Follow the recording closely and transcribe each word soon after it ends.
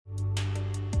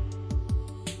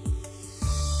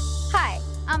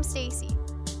I'm Stacy.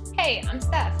 Hey, I'm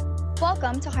Steph.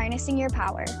 Welcome to Harnessing Your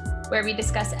Power, where we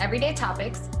discuss everyday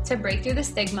topics to break through the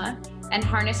stigma and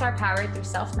harness our power through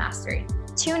self-mastery.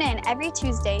 Tune in every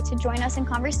Tuesday to join us in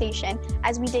conversation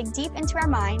as we dig deep into our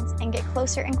minds and get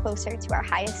closer and closer to our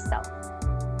highest self.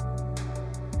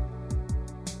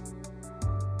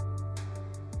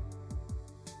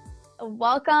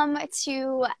 Welcome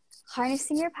to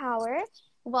Harnessing Your Power.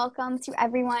 Welcome to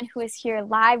everyone who is here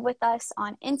live with us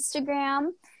on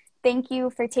Instagram. Thank you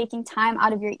for taking time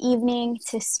out of your evening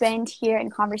to spend here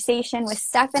in conversation with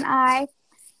Steph and I.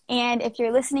 And if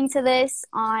you're listening to this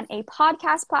on a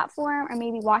podcast platform or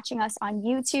maybe watching us on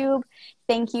YouTube,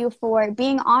 thank you for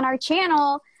being on our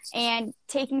channel and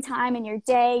taking time in your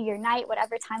day, your night,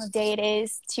 whatever time of day it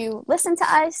is, to listen to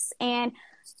us and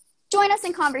join us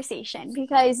in conversation,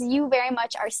 because you very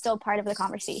much are still part of the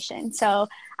conversation. So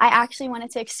I actually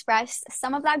wanted to express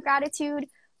some of that gratitude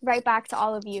right back to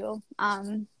all of you.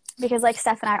 Because like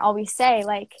Steph and I always say,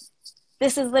 like,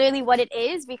 this is literally what it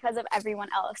is because of everyone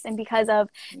else and because of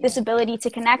this ability to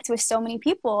connect with so many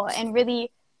people and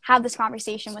really have this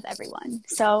conversation with everyone.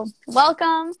 So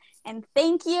welcome and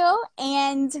thank you.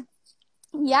 And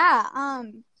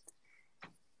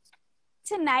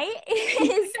tonight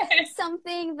is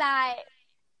something that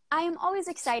I am always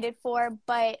excited for,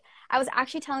 but I was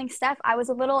actually telling Steph I was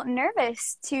a little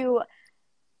nervous to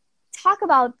talk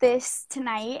about this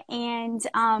tonight and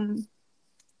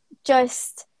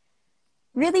just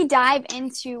really dive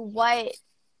into what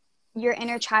your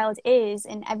inner child is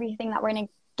and everything that we're going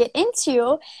to get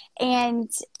into.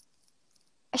 And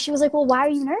she was like, well, why are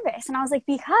you nervous? And I was like,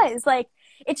 because like,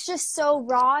 it's just so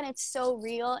raw and it's so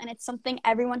real and it's something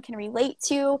everyone can relate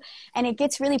to, and it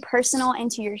gets really personal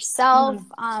into yourself.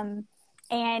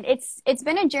 And it's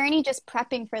been a journey just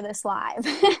prepping for this live,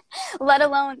 let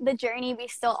alone the journey we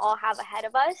still all have ahead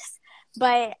of us.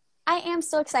 But I am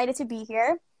so excited to be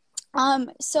here.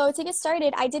 So to get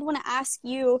started, I did want to ask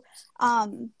you,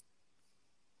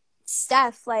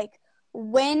 Steph, like,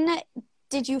 when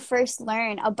did you first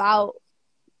learn about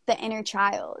the inner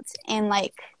child? And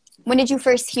like, when did you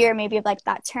first hear maybe of like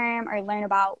that term or learn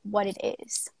about what it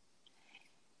is?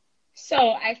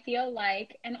 So I feel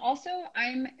like, and also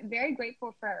I'm very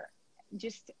grateful for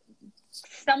just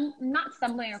not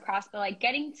stumbling across, but like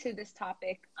getting to this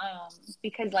topic,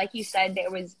 because like you said,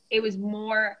 it was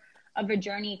more of a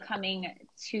journey coming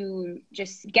to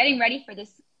just getting ready for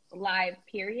this live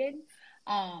period,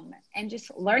 and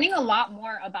just learning a lot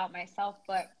more about myself.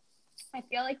 But I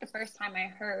feel like the first time I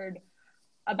heard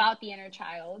about the inner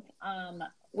child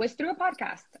was through a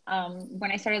podcast.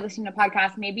 When I started listening to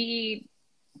podcasts, maybe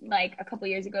like a couple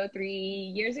years ago, 3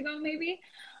 years ago, maybe.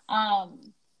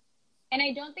 And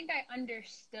I don't think I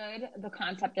understood the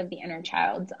concept of the inner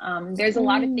child. There's a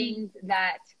lot of things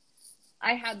that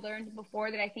I had learned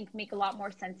before that I think make a lot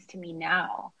more sense to me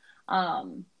now.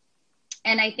 And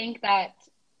I think that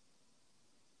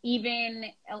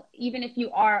even if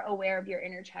you are aware of your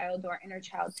inner child or inner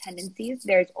child tendencies,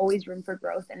 there's always room for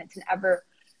growth, and it's an ever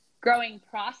growing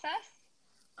process.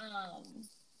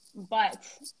 But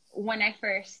when I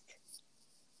first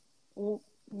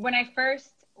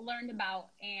learned about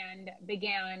and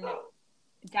began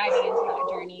diving into that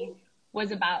journey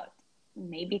was about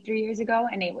maybe 3 years ago,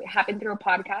 and it happened through a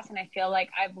podcast. And I feel like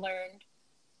I've learned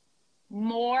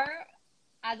more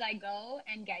as I go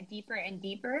and get deeper and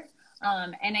deeper.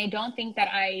 And I don't think that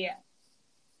I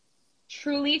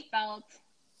truly felt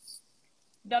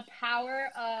the power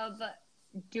of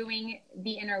doing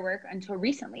the inner work until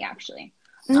recently, actually.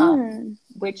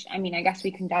 Which, I mean, I guess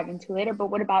we can dive into later, but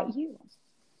what about you?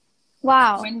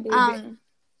 Wow. When did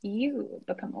you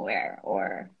become aware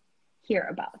or hear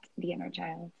about the inner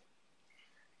child?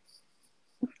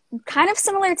 Kind of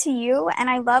similar to you,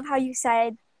 and I love how you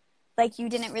said like you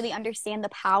didn't really understand the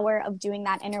power of doing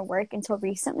that inner work until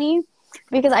recently,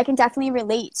 because I can definitely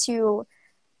relate to,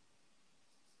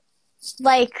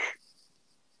 like,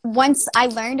 once I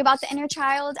learned about the inner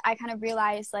child, I kind of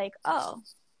realized like, oh,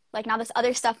 like now this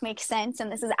other stuff makes sense,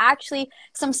 and this is actually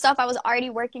some stuff I was already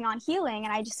working on healing,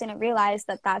 and I just didn't realize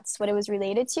that that's what it was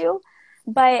related to.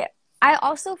 But I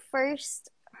also first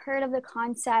heard of the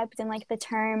concept and like the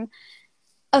term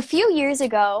a few years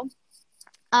ago,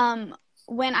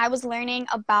 when I was learning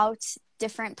about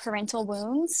different parental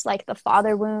wounds, like the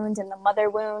father wound and the mother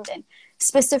wound, and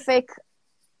specific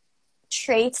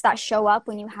traits that show up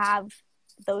when you have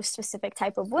those specific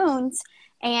type of wounds,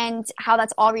 and how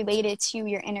that's all related to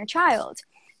your inner child.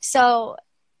 So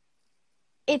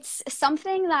it's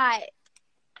something that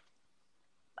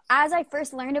as I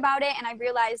first learned about it and I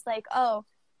realized like, oh,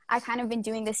 I kind of been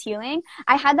doing this healing,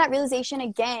 I had that realization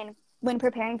again when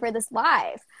preparing for this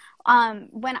live,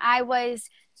 when I was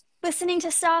listening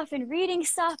to stuff and reading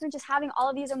stuff and just having all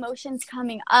of these emotions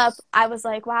coming up, I was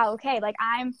like, wow, okay, like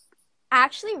I'm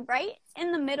actually right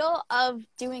in the middle of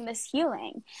doing this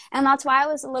healing. And that's why I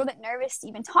was a little bit nervous to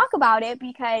even talk about it,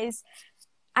 because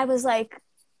I was like,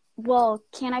 well,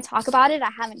 can I talk about it? I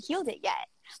haven't healed it yet.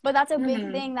 But that's a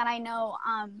big thing that I know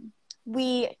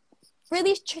we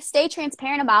really stay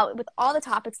transparent about with all the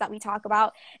topics that we talk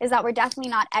about, is that we're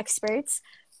definitely not experts.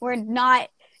 We're not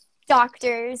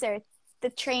doctors or the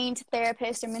trained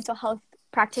therapists or mental health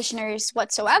practitioners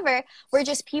whatsoever. We're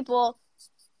just people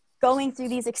going through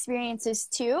these experiences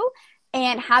too,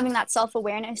 and having that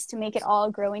self-awareness to make it all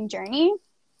a growing journey.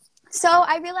 So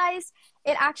I realized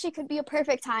it actually could be a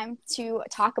perfect time to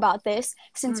talk about this,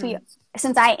 since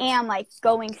I am like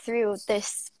going through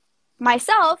this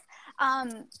myself.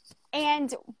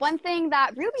 And one thing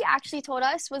that Ruby actually told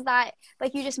us was that,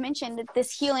 like you just mentioned, that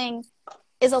this healing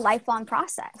is a lifelong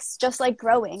process, just like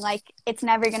growing. Like, it's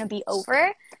never going to be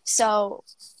over. So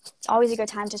it's always a good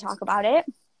time to talk about it.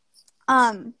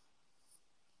 And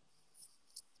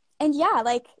yeah,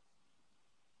 like,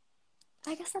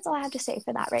 I guess that's all I have to say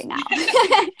for that right now.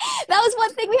 That was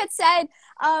one thing we had said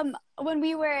when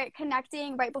we were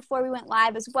connecting right before we went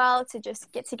live as well, to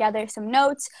just get together some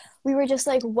notes. We were just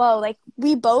like, whoa, like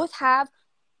we both have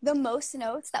the most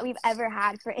notes that we've ever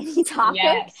had for any topic.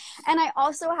 Yes. And I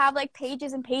also have like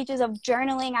pages and pages of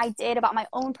journaling I did about my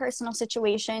own personal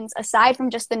situations aside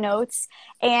from just the notes.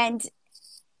 And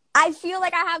I feel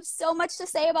like I have so much to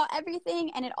say about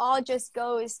everything, and it all just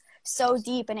goes so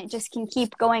deep, and it just can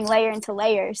keep going layer into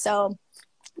layer. So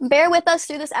bear with us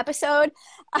through this episode.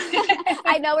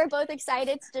 I know we're both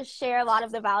excited to just share a lot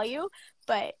of the value,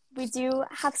 but we do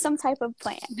have some type of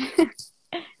plan.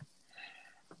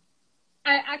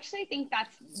 I actually think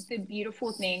that's the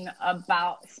beautiful thing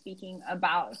about speaking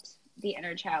about the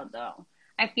inner child, though.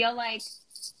 I feel like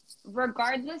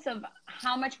regardless of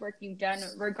how much work you've done,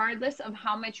 regardless of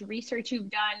how much research you've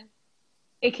done,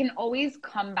 it can always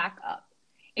come back up.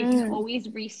 It can always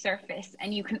resurface,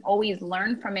 and you can always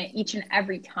learn from it each and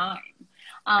every time.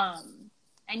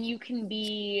 And you can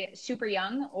be super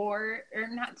young or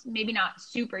not, maybe not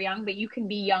super young, but you can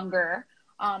be younger,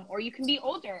 or you can be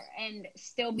older and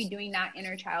still be doing that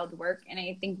inner child work. And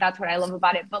I think that's what I love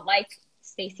about it. But like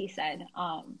Stacey said,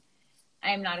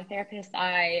 I am not a therapist.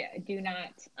 I do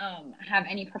not have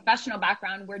any professional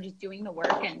background. We're just doing the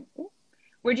work, and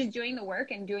doing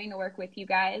the work with you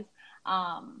guys.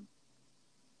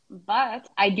 But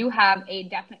I do have I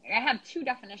have two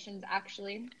definitions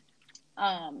actually,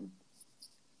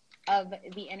 of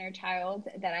the inner child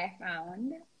that I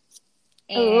found.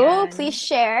 Oh, please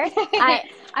share.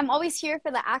 I'm always here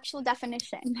for the actual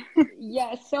definition.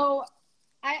 Yeah, so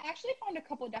I actually found a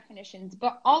couple of definitions,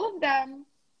 but all of them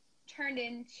turned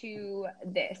into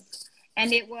this.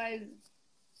 And it was,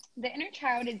 the inner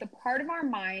child is the part of our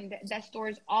mind that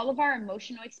stores all of our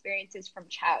emotional experiences from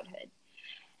childhood.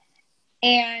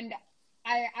 And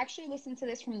I actually listened to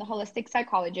this from the holistic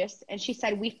psychologist, and she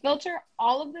said, we filter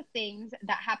all of the things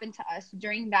that happen to us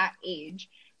during that age,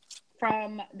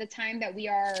 from the time that we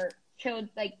are killed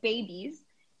like babies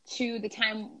to the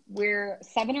time we're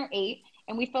 7 or 8.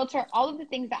 And we filter all of the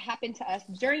things that happen to us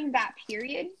during that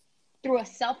period through a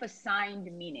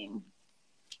self-assigned meaning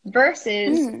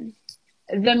versus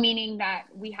the meaning that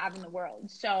we have in the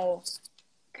world. So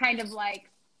kind of like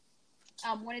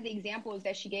one of the examples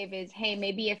that she gave is, hey,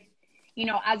 maybe if,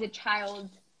 as a child,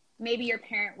 maybe your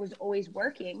parent was always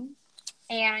working,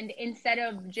 and instead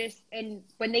of just, and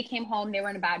when they came home, they were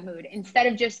in a bad mood. Instead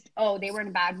of just, oh, they were in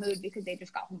a bad mood because they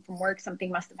just got home from work, something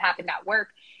must have happened at work.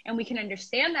 And we can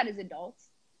understand that as adults.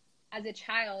 As a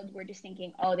child, we're just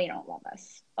thinking, oh, they don't love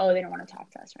us. Oh, they don't want to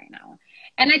talk to us right now.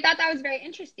 And I thought that was very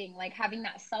interesting, like having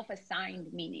that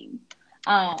self-assigned meaning.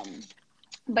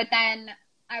 But then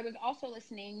I was also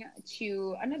listening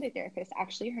to another therapist,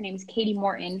 actually. Her name is Katie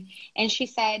Morton. And she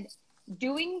said,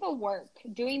 doing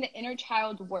the inner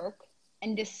child work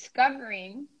and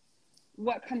discovering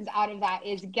what comes out of that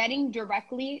is getting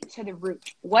directly to the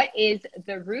root. What is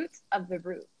the root of the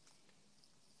root?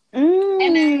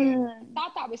 And I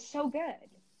thought that was so good.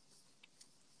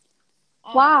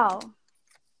 Wow.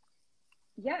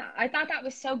 Yeah, I thought that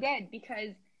was so good,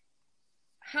 because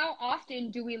how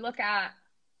often do we look at,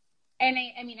 and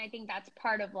I think that's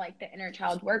part of like the inner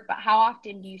child work, but how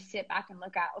often do you sit back and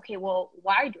look at, okay, well,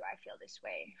 why do I feel this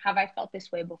way? Have I felt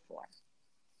this way before?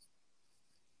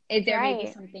 Is there maybe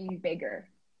something bigger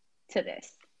to this?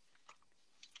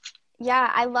 Yeah,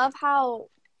 I love how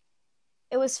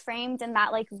it was framed in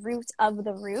that like root of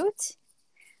the root,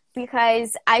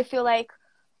 because I feel like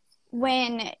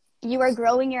when you are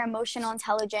growing your emotional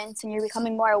intelligence and you're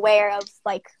becoming more aware of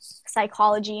like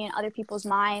psychology and other people's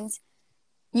minds,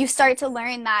 you start to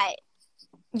learn that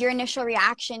your initial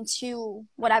reaction to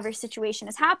whatever situation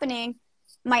is happening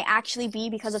might actually be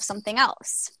because of something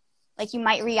else. Like you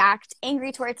might react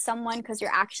angry towards someone because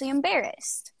you're actually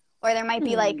embarrassed, or there might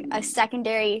be like a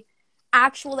secondary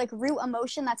actual like root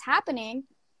emotion that's happening.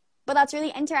 But that's really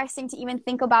interesting to even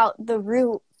think about the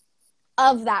root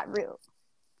of that root.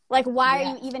 Like, why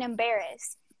are you even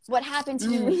embarrassed? What happened to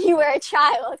you when you were a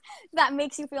child that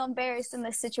makes you feel embarrassed in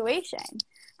this situation?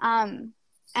 And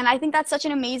I think that's such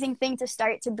an amazing thing to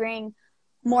start to bring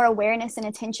more awareness and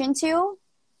attention to,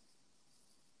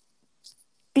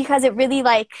 because it really,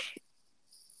 like,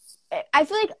 I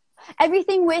feel like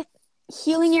everything with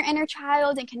healing your inner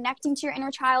child and connecting to your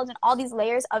inner child and all these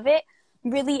layers of it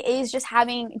really is just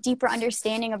having deeper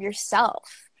understanding of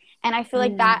yourself. And I feel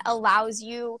like that allows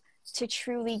you to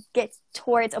truly get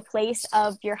towards a place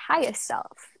of your highest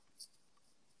self.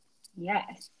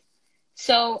 Yes.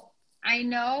 So I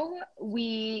know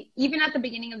we, even at the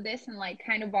beginning of this and like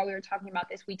kind of while we were talking about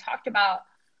this, we talked about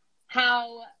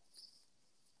how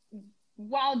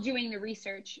while doing the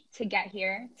research to get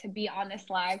here, to be on this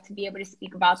live, to be able to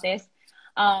speak about this,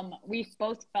 we've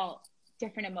both felt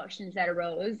different emotions that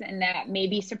arose and that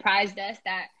maybe surprised us,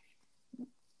 that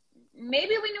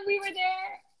maybe we knew we were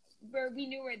there, or we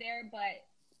knew we were there, but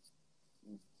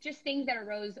just things that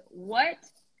arose. What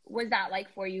was that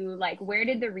like for you? Like, where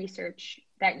did the research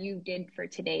that you did for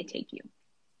today take you?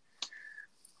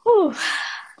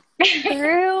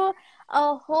 Through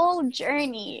a whole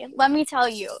journey, let me tell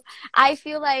you. I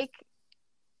feel like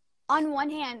on one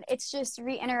hand, it's just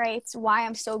reiterates why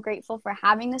I'm so grateful for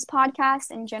having this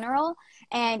podcast in general,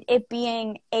 and it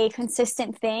being a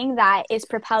consistent thing that is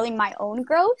propelling my own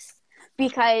growth,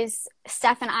 because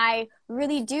Steph and I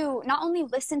really do not only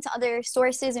listen to other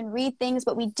sources and read things,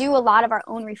 but we do a lot of our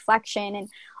own reflection and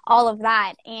all of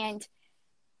that. And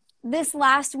this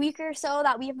last week or so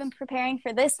that we have been preparing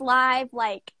for this live,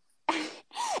 like,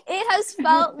 it has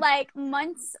felt like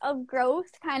months of growth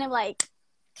kind of like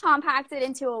compacted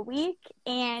into a week,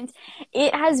 and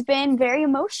it has been very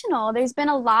emotional. There's been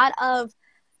a lot of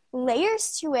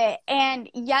layers to it. And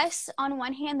yes, on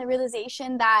one hand, the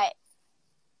realization that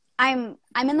I'm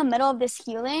in the middle of this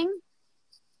healing,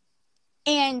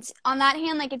 and on that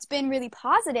hand, like, it's been really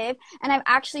positive, and I've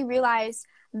actually realized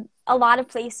a lot of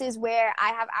places where I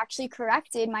have actually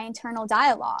corrected my internal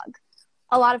dialogue.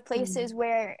 A lot of places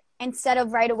where instead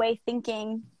of right away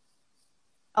thinking,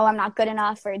 oh, I'm not good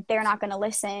enough, or they're not going to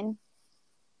listen,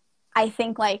 I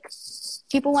think, like,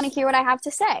 people want to hear what I have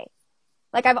to say.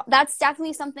 Like, that's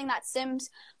definitely something that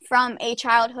stems from a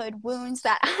childhood wounds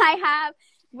that I have,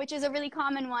 which is a really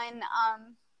common one,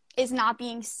 is not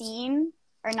being seen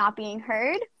or not being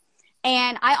heard.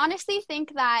 And I honestly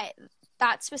think that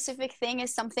that specific thing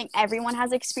is something everyone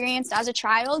has experienced as a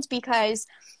child, because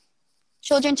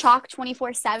children talk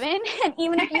 24/7. And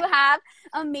even if you have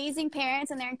amazing parents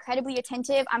and they're incredibly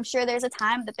attentive, I'm sure there's a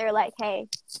time that they're like, hey,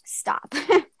 stop.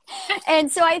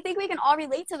 And so I think we can all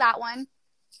relate to that one.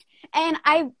 And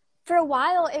for a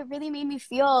while, it really made me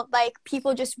feel like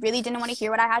people just really didn't want to hear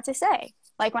what I had to say.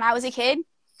 Like, when I was a kid,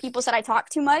 people said I talk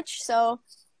too much, so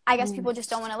I guess people just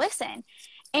don't want to listen.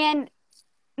 And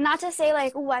not to say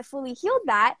like, oh, I fully healed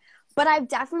that, but I've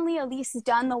definitely at least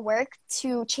done the work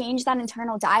to change that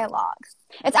internal dialogue.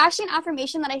 It's actually an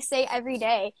affirmation that I say every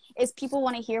day, is people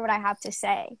want to hear what I have to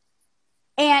say.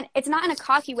 And it's not in a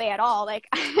cocky way at all. Like,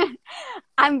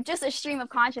 I'm just a stream of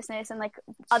consciousness and like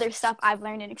other stuff I've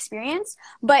learned and experienced.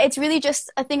 But it's really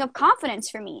just a thing of confidence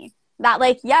for me that,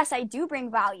 like, yes, I do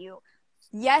bring value.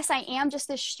 Yes, I am just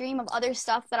this stream of other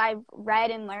stuff that I've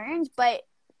read and learned. But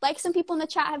like some people in the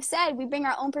chat have said, we bring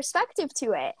our own perspective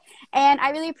to it. And I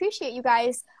really appreciate you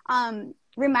guys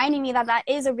reminding me that that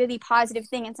is a really positive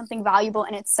thing and something valuable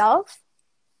in itself.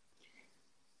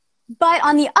 But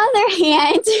on the other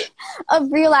hand,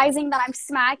 of realizing that I'm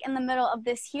smack in the middle of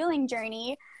this healing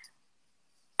journey,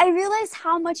 I realized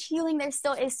how much healing there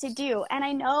still is to do. And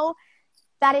I know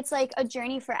that it's like a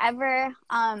journey forever,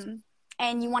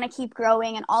 and you want to keep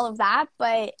growing and all of that.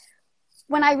 But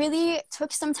when I really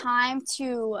took some time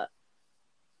to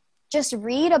just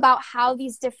read about how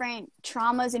these different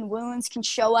traumas and wounds can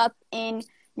show up in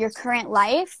your current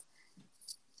life,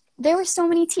 there were so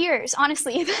many tears,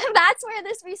 honestly. That's where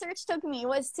this research took me,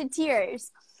 was to tears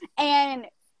and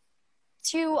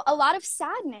to a lot of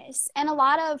sadness and a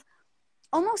lot of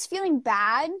almost feeling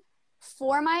bad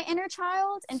for my inner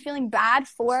child and feeling bad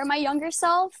for my younger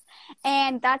self.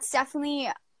 And that's definitely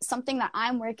something that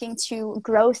I'm working to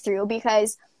grow through,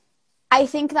 because I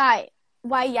think that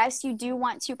why, yes, you do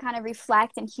want to kind of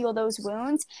reflect and heal those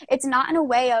wounds, it's not in a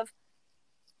way of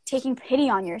taking pity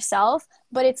on yourself,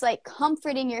 but it's like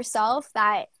comforting yourself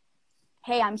that,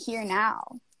 hey, I'm here now.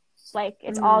 Like,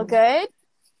 it's all good.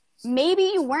 Maybe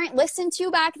you weren't listened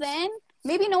to back then.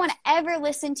 Maybe no one ever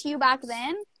listened to you back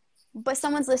then, but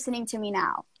someone's listening to me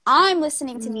now. I'm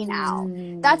listening to me now.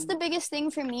 That's the biggest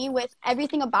thing for me with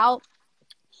everything about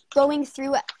going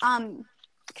through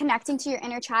connecting to your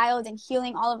inner child and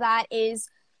healing all of that, is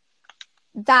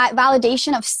that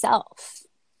validation of self.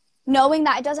 Knowing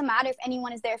that it doesn't matter if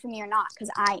anyone is there for me or not, because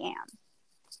I am.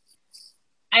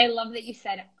 I love that you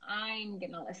said, I'm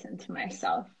going to listen to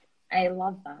myself. I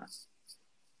love that.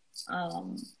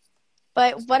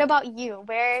 But what about you?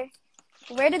 Where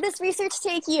did this research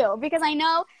take you? Because I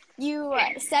know you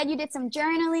said you did some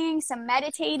journaling, some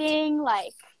meditating,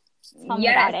 like, tell me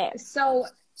about it. So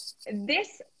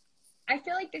I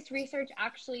feel like this research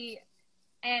actually,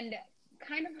 and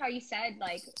kind of how you said,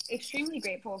 like, extremely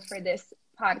grateful for this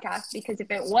podcast, because if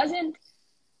it wasn't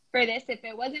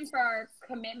for our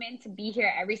commitment to be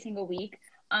here every single week,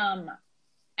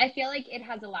 I feel like it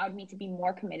has allowed me to be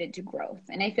more committed to growth.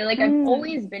 And I feel like I've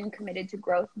always been committed to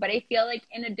growth, but I feel like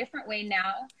in a different way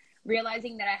now,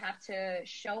 realizing that I have to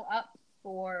show up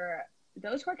for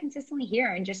those who are consistently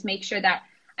here and just make sure that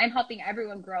I'm helping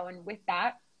everyone grow. And with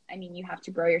that, I mean, you have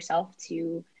to grow yourself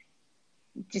to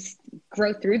just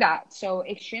grow through that. So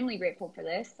extremely grateful for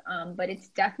this. But it's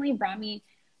definitely brought me,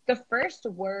 the first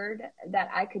word that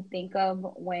I could think of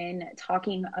when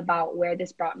talking about where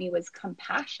this brought me was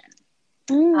compassion.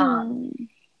 And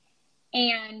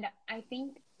I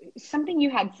think something you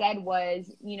had said was,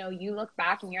 you know, you look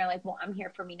back and you're like, well, I'm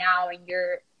here for me now. And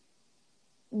you're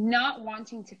not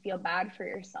wanting to feel bad for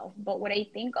yourself. But what I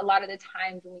think a lot of the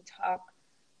times when we talk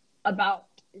about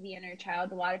the inner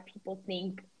child, a lot of people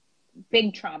think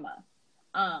big trauma.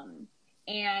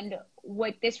 And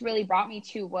what this really brought me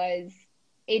to was,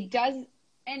 it does,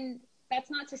 and that's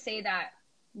not to say that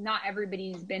not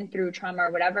everybody's been through trauma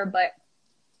or whatever, but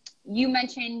you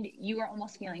mentioned you were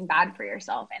almost feeling bad for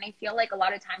yourself. And I feel like a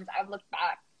lot of times I've looked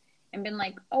back and been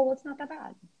like, oh, well, it's not that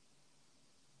bad.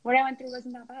 What I went through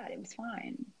wasn't that bad. It was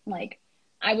fine. Like,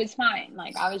 I was fine.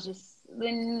 Like, I was just,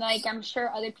 then, like, I'm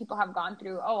sure other people have gone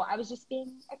through, oh, I was just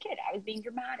being a kid. I was being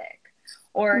dramatic.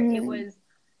 Or it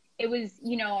was,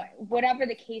 you know, whatever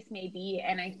the case may be.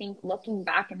 And I think looking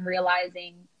back and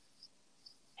realizing,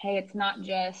 hey, it's not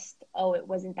just, oh, it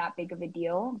wasn't that big of a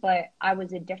deal, but I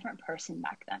was a different person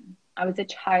back then. I was a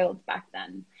child back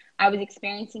then. I was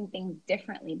experiencing things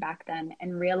differently back then,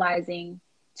 and realizing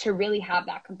to really have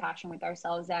that compassion with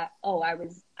ourselves that, oh, I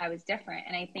was different.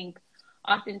 And I think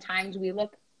oftentimes we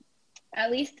look, at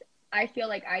least I feel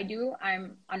like I do,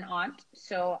 I'm an aunt.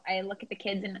 So I look at the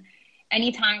kids, and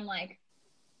anytime, like,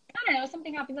 I don't know,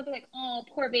 something happens, I'll be like, oh,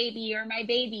 poor baby, or my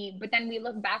baby. But then we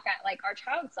look back at, like, our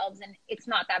child selves, and it's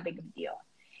not that big of a deal.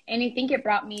 And I think it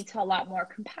brought me to a lot more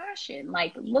compassion,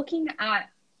 like looking at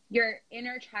your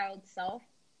inner child self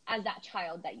as that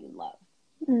child that you love,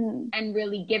 and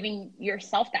really giving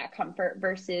yourself that comfort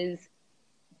versus,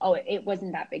 oh, it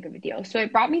wasn't that big of a deal. So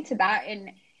it brought me to that,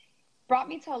 and brought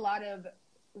me to a lot of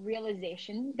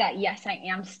realization that, yes, I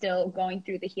am still going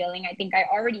through the healing. I think I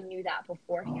already knew that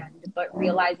beforehand, but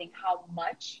realizing how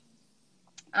much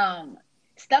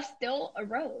stuff still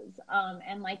arose.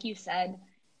 And like you said,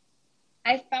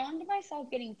 I found myself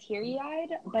getting teary-eyed,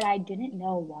 but I didn't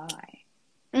know why.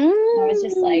 I was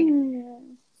just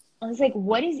like,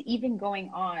 what is even going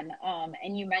on?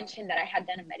 And you mentioned that I had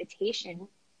done a meditation.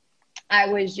 I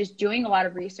was just doing a lot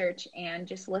of research and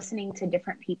just listening to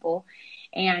different people.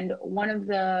 And one of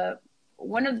the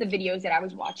videos that I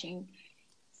was watching,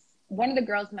 one of the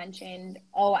girls mentioned,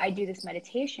 oh, I do this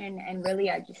meditation, and really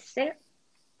I just sit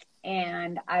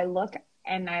and I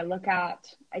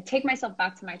take myself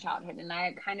back to my childhood, and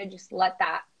I kind of just let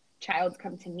that child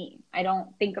come to me. I don't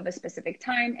think of a specific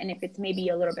time. And if it's maybe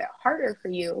a little bit harder for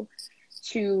you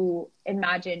to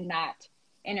imagine that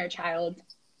inner child,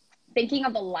 thinking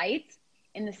of a light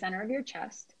in the center of your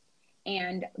chest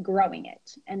and growing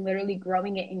it, and literally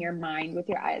growing it in your mind with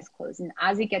your eyes closed. And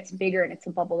as it gets bigger and it's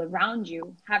a bubble around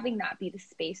you, having that be the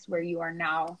space where you are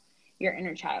now, your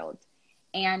inner child,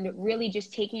 and really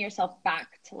just taking yourself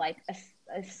back to like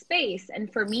a space.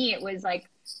 And for me, it was like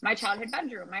my childhood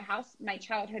bedroom, my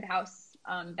childhood house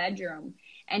bedroom.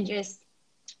 And just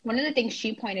one of the things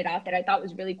she pointed out that I thought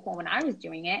was really cool when I was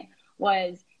doing it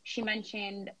was, she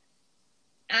mentioned,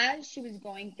 as she was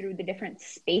going through the different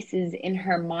spaces in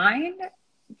her mind,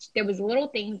 there was little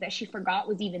things that she forgot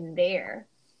was even there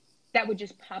that would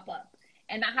just pop up.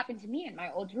 And that happened to me in my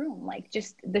old room, like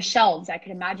just the shelves. I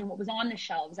could imagine what was on the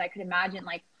shelves. I could imagine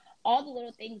like, all the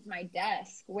little things, my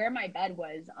desk, where my bed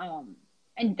was,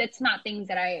 and that's not things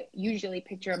that I usually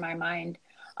picture in my mind.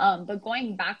 But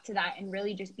going back to that and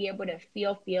really just be able to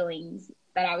feel feelings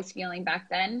that I was feeling back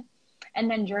then, and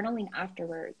then journaling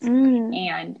afterwards,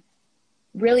 and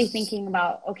really thinking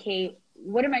about, okay,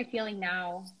 what am I feeling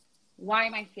now? Why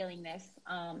am I feeling this?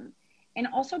 And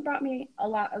also brought me a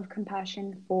lot of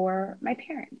compassion for my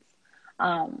parents.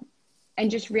 And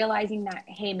just realizing that,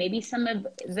 hey, maybe some of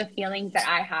the feelings that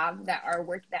I have that are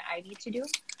work that I need to do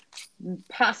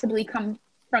possibly come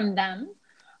from them.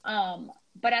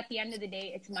 But at the end of the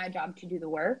day, it's my job to do the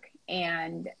work.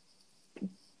 And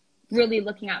really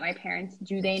looking at my parents,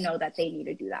 do they know that they need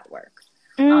to do that work?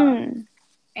 And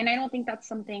I don't think that's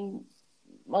something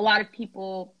a lot of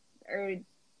people are,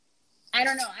 I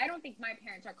don't know. I don't think my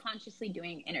parents are consciously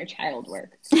doing inner child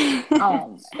work.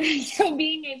 So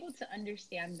being able to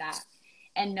understand that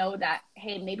and know that,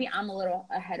 hey, maybe I'm a little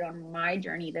ahead on my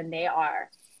journey than they are,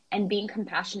 and being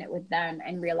compassionate with them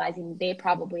and realizing they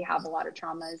probably have a lot of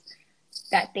traumas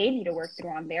that they need to work through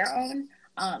on their own,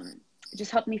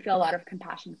 just helped me feel a lot of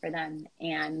compassion for them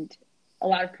and a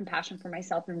lot of compassion for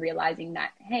myself, and realizing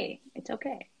that, hey, it's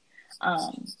okay.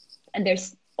 And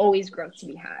there's always growth to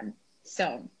be had.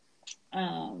 So,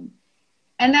 and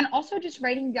then also just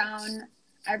writing down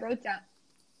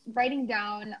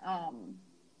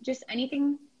just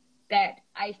anything that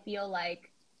I feel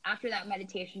like after that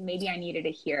meditation, maybe I needed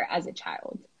to hear as a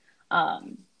child.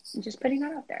 Just putting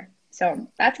that out there. So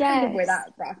that's kind of where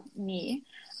that brought me.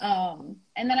 And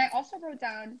then I also wrote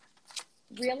down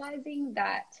realizing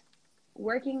that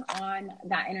working on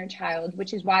that inner child,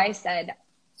 which is why I said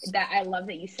that I love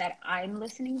that you said I'm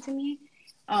listening to me,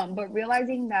 but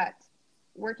realizing that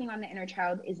working on the inner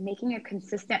child is making a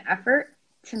consistent effort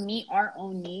to meet our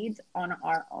own needs on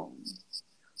our own.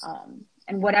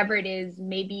 And whatever it is,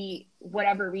 maybe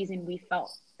whatever reason we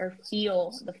felt or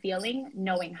feel the feeling,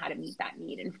 knowing how to meet that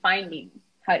need and finding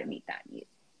how to meet that need.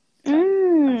 So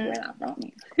that's where that brought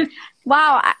me.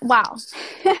 Wow.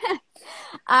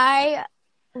 I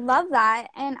love that.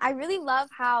 And I really love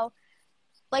how,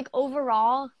 like,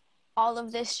 overall, all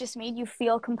of this just made you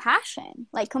feel compassion,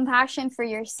 like compassion for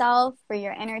yourself, for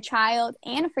your inner child,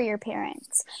 and for your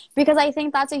parents. Because I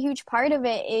think that's a huge part of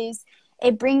it, is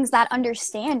it brings that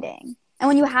understanding. And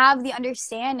when you have the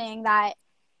understanding that,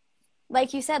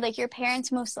 like you said, like your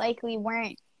parents most likely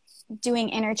weren't doing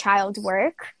inner child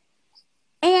work,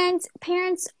 and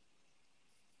parents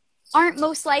aren't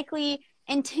most likely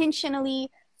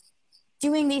intentionally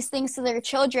doing these things to their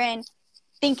children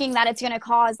thinking that it's going to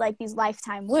cause like these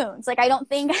lifetime wounds. Like, I don't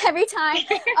think every time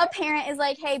a parent is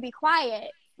like, hey, be quiet,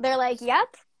 they're like,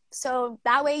 yep, so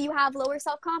that way you have lower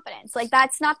self-confidence. Like,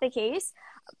 that's not the case.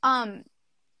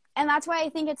 And that's why I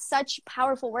think it's such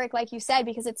powerful work, like you said,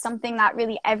 because it's something that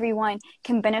really everyone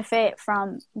can benefit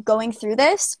from going through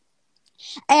this.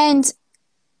 And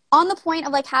on the point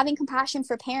of like having compassion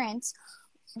for parents,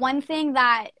 one thing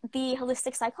that the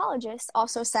holistic psychologist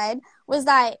also said was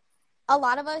that a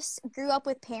lot of us grew up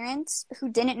with parents who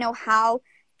didn't know how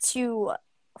to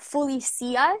fully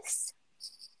see us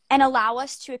and allow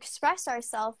us to express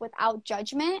ourselves without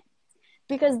judgment,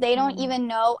 because they don't even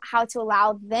know how to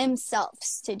allow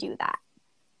themselves to do that.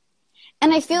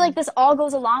 And I feel like this all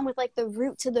goes along with like the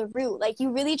root to the root. Like,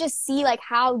 you really just see like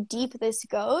how deep this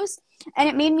goes. And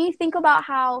it made me think about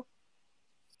how,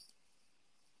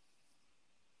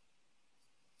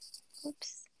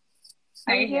 oops,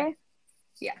 are you here?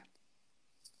 Yeah.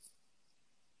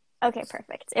 Okay,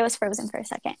 perfect. It was frozen for a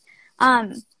second.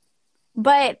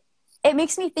 But it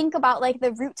makes me think about like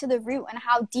the root to the root and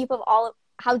how deep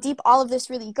all of this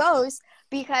really goes,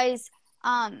 because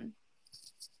now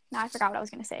I forgot what I was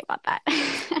going to say about that.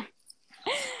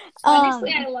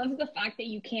 Honestly, I love the fact that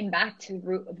you came back to the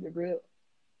root of the root,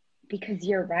 because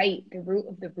you're right. The root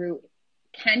of the root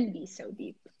can be so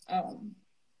deep.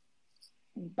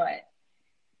 But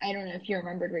I don't know if you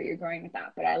remembered where you're going with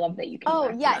that, but I love that you came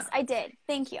back to yes, that. I did.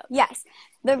 Thank you. Yes.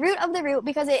 The root of the root,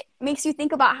 because it makes you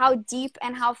think about how deep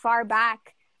and how far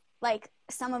back like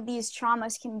some of these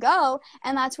traumas can go.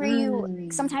 And that's where you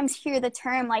sometimes hear the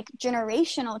term like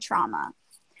generational trauma.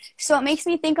 So it makes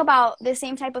me think about the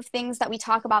same type of things that we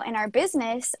talk about in our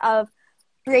business of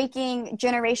breaking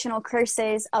generational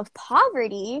curses of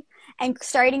poverty and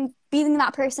starting being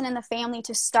that person in the family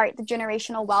to start the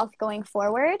generational wealth going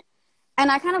forward. And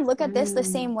I kind of look at this the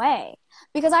same way,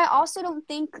 because I also don't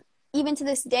think, even to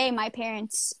this day, my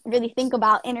parents really think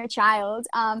about inner child.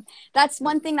 That's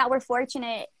one thing that we're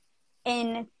fortunate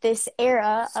in this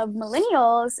era of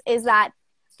millennials, is that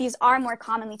these are more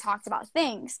commonly talked about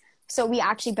things. So we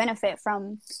actually benefit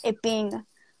from it being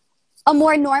a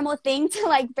more normal thing to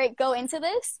like go into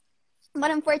this.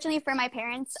 But unfortunately for my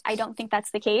parents, I don't think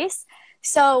that's the case.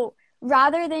 So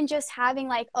rather than just having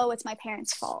like, oh, it's my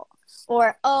parents' fault,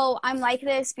 or oh, I'm like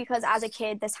this because as a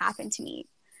kid this happened to me.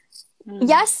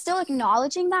 Yes, still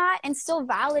acknowledging that and still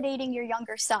validating your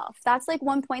younger self. That's like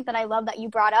one point that I love that you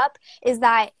brought up, is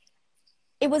that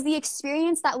it was the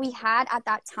experience that we had at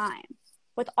that time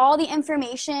with all the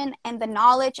information and the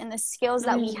knowledge and the skills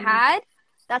that we had.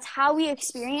 That's how we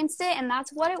experienced it, and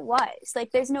that's what it was.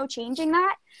 Like, there's no changing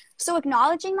that. So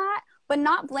acknowledging that, but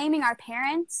not blaming our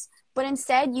parents, but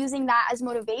instead using that as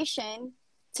motivation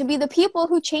to be the people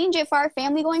who change it for our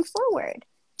family going forward.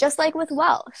 Just like with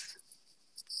wealth.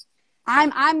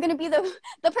 I'm going to be the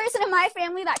person in my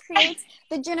family that creates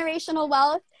the generational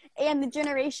wealth and the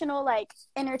generational, like,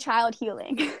 inner child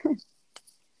healing.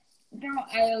 No,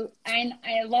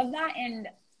 I love that. And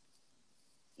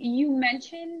you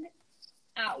mentioned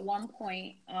at one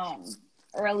point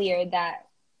earlier that,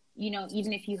 you know,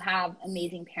 even if you have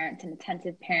amazing parents and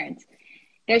attentive parents,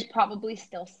 there's probably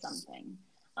still something.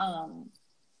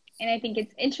 And I think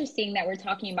it's interesting that we're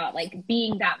talking about like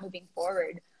being that moving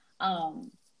forward.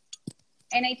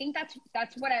 And I think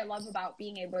that's what I love about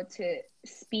being able to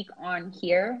speak on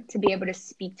here, to be able to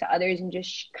speak to others and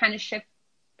just kind of shift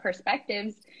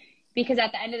perspectives, because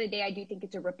at the end of the day, I do think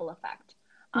it's a ripple effect.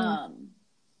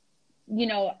 You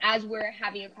know, as we're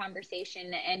having a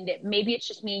conversation, and maybe it's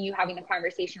just me and you having the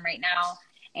conversation right now,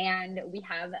 and we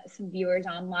have some viewers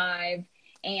on live,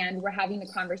 and we're having the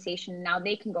conversation, now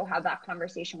they can go have that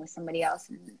conversation with somebody else.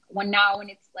 And when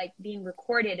it's like being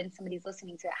recorded and somebody's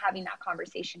listening to having that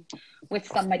conversation with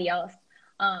somebody else,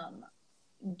 I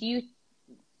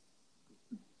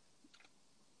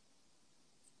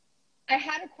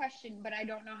had a question, but I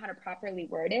don't know how to properly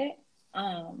word it.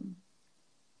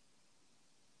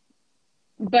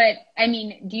 But I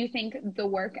mean, do you think the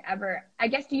work ever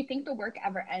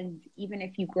ends, even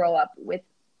if you grow up with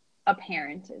a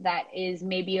parent that is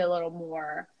maybe a little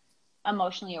more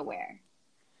emotionally aware?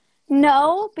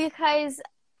 No, because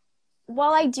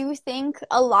while I do think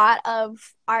a lot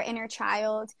of our inner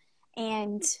child,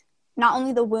 and not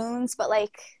only the wounds, but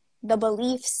like the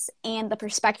beliefs and the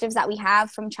perspectives that we have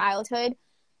from childhood,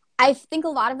 I think a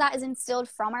lot of that is instilled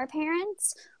from our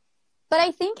parents. But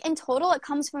I think in total, it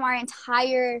comes from our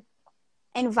entire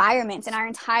environment and our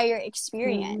entire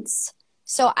experience.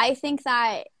 So I think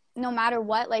that no matter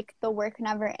what, like, the work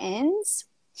never ends,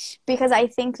 because I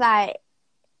think that,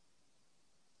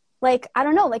 like, I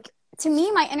don't know, like, to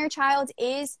me, my inner child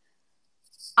is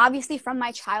obviously from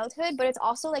my childhood, but it's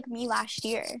also like me last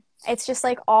year. It's just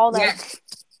like all like,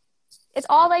 it's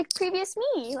all like previous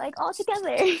me, like all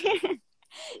together.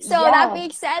 So that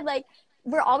being said, like,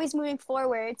 we're always moving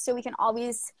forward, so we can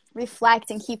always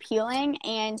reflect and keep healing.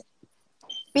 And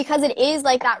because it is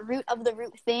like that root of the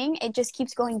root thing, it just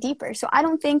keeps going deeper. So I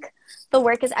don't think the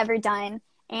work is ever done.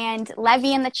 And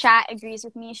Levy in the chat agrees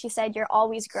with me. She said, you're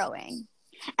always growing.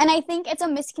 And I think it's a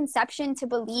misconception to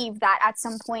believe that at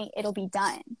some point it'll be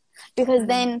done, because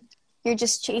then you're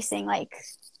just chasing like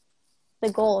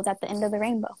the gold at the end of the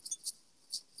rainbow.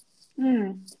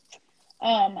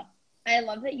 I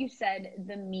love that you said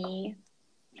the me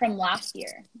from last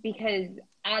year, because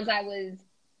as I was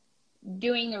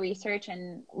doing the research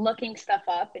and looking stuff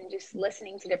up and just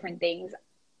listening to different things,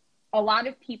 a lot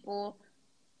of people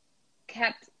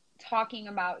kept talking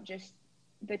about just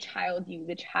the child you.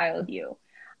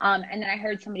 And then I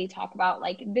heard somebody talk about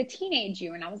like the teenage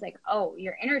you, and I was like, oh,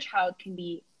 your inner child can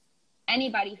be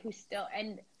anybody who's still,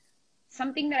 and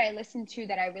something that I listened to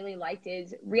that I really liked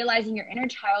is realizing your inner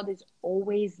child is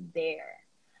always there.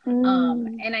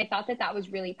 And I thought that was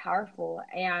really powerful.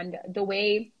 And the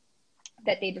way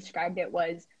that they described it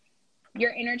was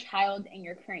your inner child and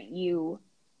your current you.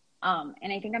 And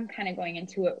I think I'm kind of going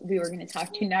into what we were going to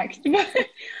talk to next. But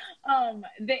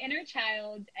the inner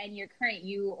child and your current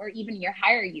you, or even your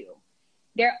higher you,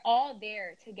 they're all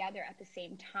there together at the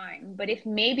same time. But if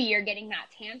maybe you're getting that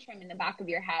tantrum in the back of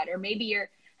your head, or maybe you're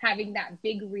having that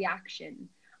big reaction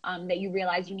that you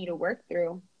realize you need to work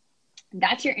through,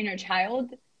 that's your inner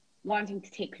child wanting to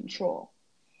take control.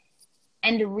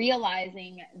 And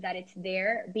realizing that it's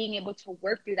there, being able to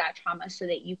work through that trauma so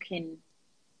that you can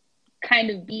kind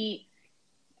of be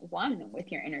one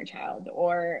with your inner child,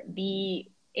 or be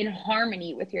in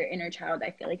harmony with your inner child, I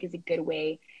feel like is a good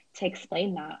way to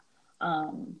explain that.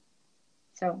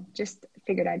 So just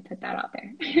figured I'd put that out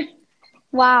there.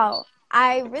 Wow.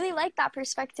 I really like that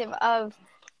perspective of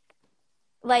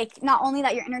like, not only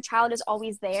that your inner child is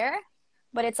always there,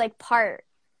 but it's like part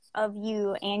of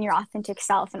you and your authentic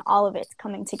self, and all of it's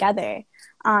coming together.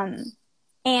 And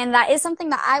that is something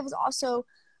that I was also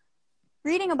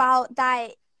reading about,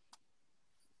 that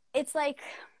it's like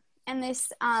and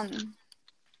this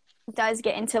does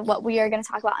get into what we are going to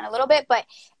talk about in a little bit, but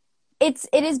it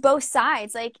is both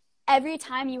sides. Like every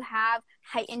time you have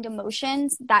heightened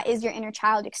emotions, that is your inner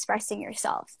child expressing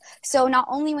yourself. So not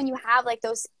only when you have like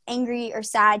those angry or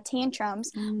sad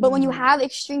tantrums, but when you have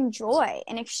extreme joy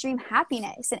and extreme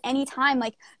happiness, and anytime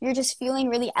like you're just feeling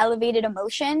really elevated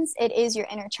emotions, it is your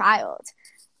inner child.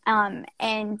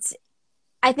 And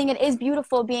I think it is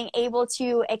beautiful being able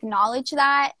to acknowledge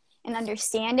that and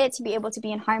understand it, to be able to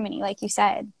be in harmony, like you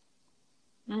said.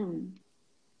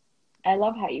 I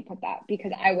love how you put that,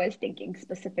 because I was thinking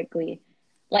specifically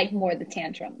like more the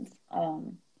tantrums.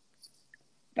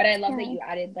 But I love that you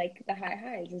added like the high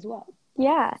highs as well.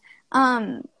 Yeah.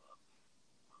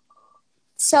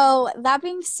 So that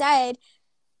being said,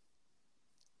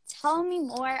 tell me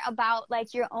more about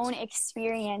like your own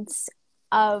experience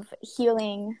of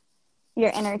healing your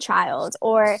inner child,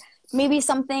 or maybe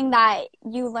something that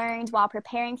you learned while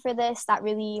preparing for this that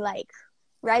really like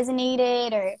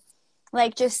resonated, or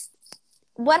like just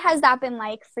what has that been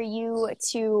like for you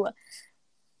to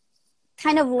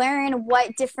kind of learn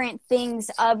what different things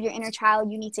of your inner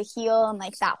child you need to heal, and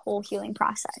like that whole healing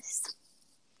process?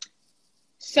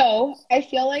 So I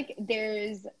feel like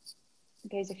there's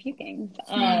a few things.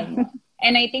 And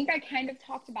I think I kind of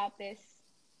talked about this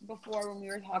before when we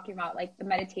were talking about like the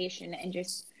meditation and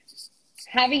just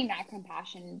having that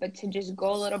compassion, but to just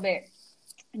go a little bit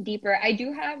deeper, I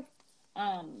do have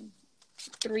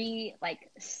 3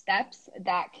 like steps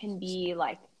that can be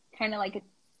like kind of like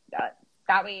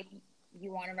that way. If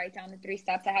you want to write down the 3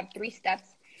 steps, I have 3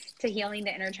 steps to healing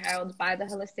the inner child by the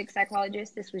holistic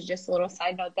psychologist. This was just a little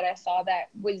side note that I saw that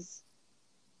was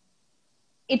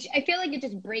it. I feel like it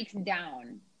just breaks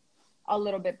down a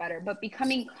little bit better, but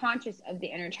becoming conscious of the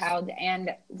inner child and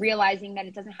realizing that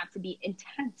it doesn't have to be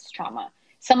intense trauma.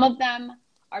 Some of them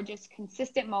are just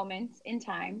consistent moments in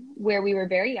time where we were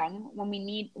very young,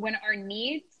 when our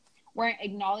needs weren't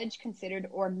acknowledged, considered,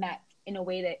 or met in a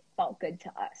way that felt good to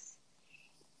us.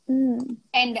 And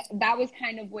that was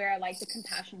kind of where like the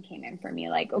compassion came in for me.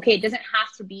 Like, okay, it doesn't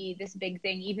have to be this big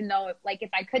thing, even though if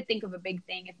I could think of a big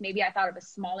thing, if maybe I thought of a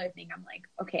smaller thing, I'm like,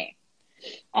 okay.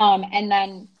 And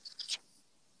then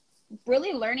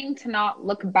really learning to not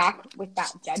look back with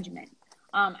that judgment.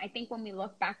 I think when we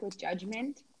look back with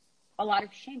judgment, a lot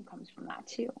of shame comes from that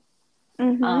too.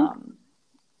 And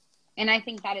I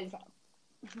think that is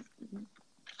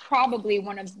probably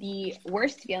one of the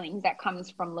worst feelings that comes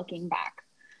from looking back.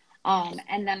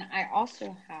 And then I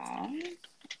also have,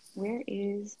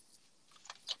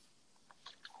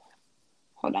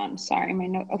 hold on, sorry, my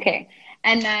note. Okay.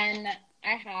 And then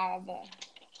I have,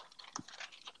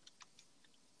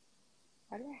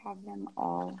 why do I have them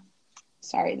all?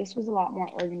 Sorry, this was a lot more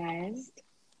organized.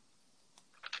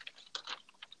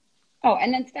 Oh,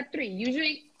 and then step 3,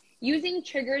 usually using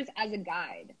triggers as a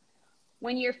guide.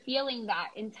 When you're feeling that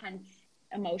intense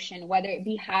emotion, whether it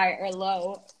be high or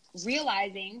low,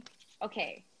 realizing,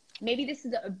 okay, maybe this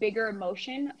is a bigger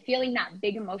emotion, feeling that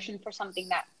big emotion for something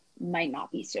that might not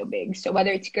be so big. So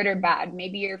whether it's good or bad,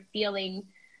 maybe you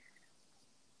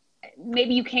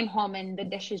came home and the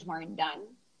dishes weren't done,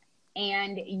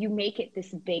 and you make it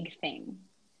this big thing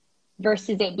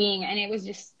versus it being, and it was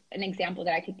just an example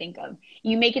that I could think of.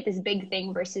 You make it this big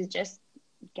thing versus just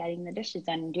getting the dishes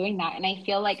done and doing that. And I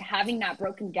feel like having that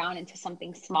broken down into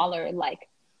something smaller, like,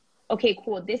 okay,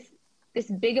 cool, this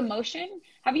big emotion.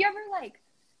 Have you ever like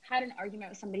had an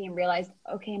argument with somebody and realized,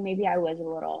 okay, maybe I was a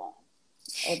little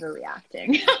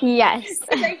overreacting? Yes.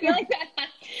 I feel like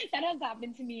that has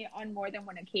happened to me on more than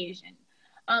one occasion.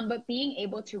 But being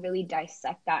able to really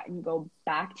dissect that and go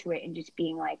back to it and just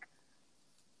being like,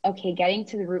 okay, getting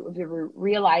to the root of the root,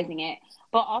 realizing it,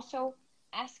 but also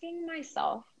asking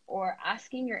myself or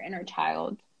asking your inner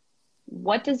child,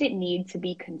 what does it need to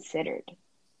be considered?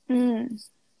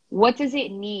 What does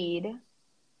it need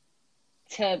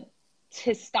to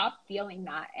stop feeling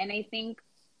that? And I think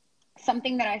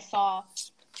something that I saw,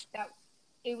 that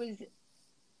it was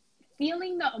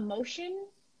feeling the emotion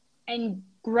and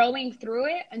growing through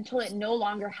it until it no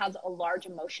longer has a large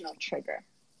emotional trigger.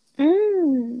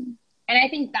 And I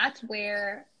think that's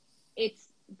where it's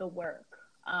the work.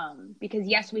 Because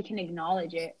yes, we can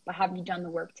acknowledge it, but have you done the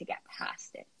work to get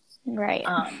past it? Right.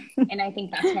 And I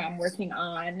think that's where I'm working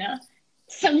on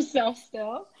some self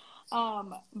still.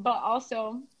 But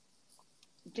also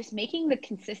just making the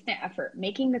consistent effort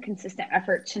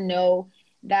to know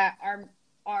that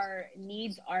our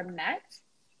needs are met,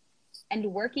 and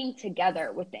working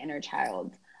together with the inner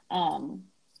child.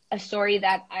 A story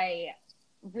that I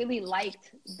really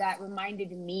liked that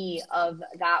reminded me of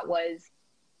that was,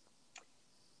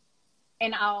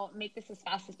 and I'll make this as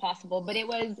fast as possible, but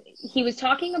he was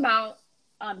talking about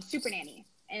Super Nanny.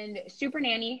 And Super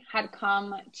Nanny had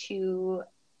come to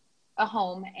a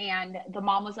home, and the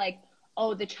mom was like,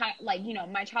 oh, the child, like, you know,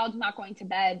 my child's not going to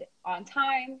bed on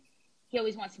time. He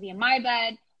always wants to be in my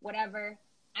bed, whatever.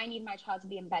 I need my child to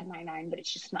be in bed by 9, but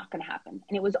it's just not going to happen.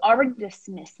 And it was already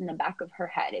dismissed in the back of her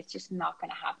head. It's just not going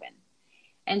to happen.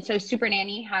 And so Super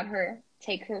Nanny had her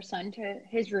take her son to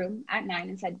his room at 9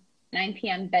 and said, 9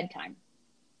 p.m. bedtime.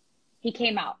 He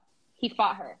came out. He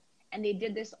fought her. And they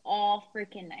did this all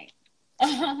freaking night.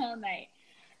 All night.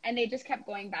 And they just kept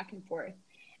going back and forth.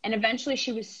 And eventually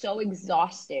she was so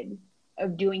exhausted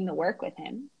of doing the work with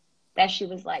him that she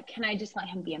was like, can I just let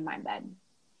him be in my bed?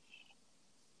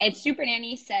 And Super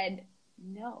Nanny said,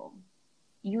 no,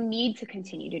 you need to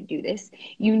continue to do this.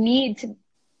 You need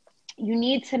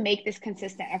to make this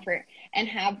consistent effort and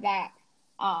have that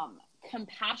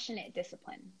compassionate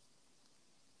discipline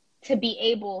to be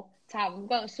able to have them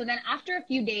go. So then after a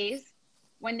few days,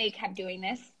 when they kept doing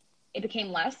this, it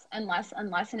became less and less and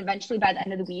less. And eventually by the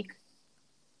end of the week,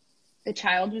 the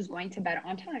child was going to bed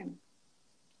on time.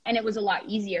 And it was a lot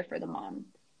easier for the mom.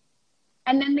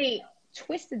 And then they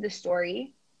twisted the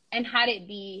story and had it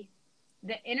be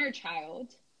the inner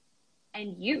child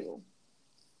and you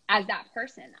as that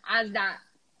person, as that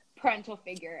parental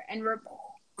figure. And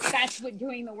that's what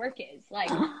doing the work is.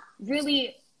 Like,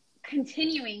 really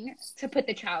continuing to put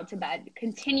the child to bed,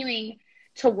 continuing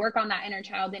to work on that inner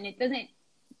child. And it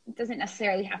doesn't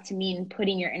necessarily have to mean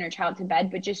putting your inner child to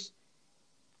bed, but just,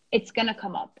 it's going to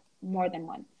come up more than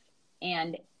once.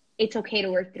 And it's okay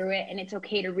to work through it. And it's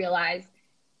okay to realize,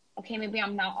 okay, maybe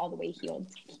I'm not all the way healed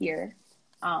here.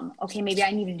 Okay, maybe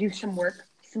I need to do some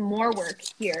more work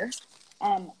here.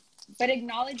 But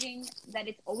acknowledging that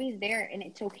it's always there and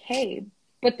it's okay.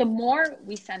 But the more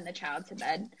we send the child to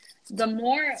bed, the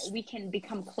more we can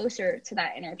become closer to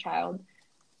that inner child,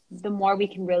 the more we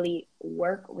can really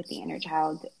work with the inner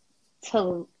child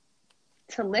to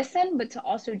listen, but to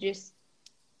also just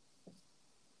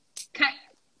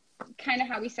kind of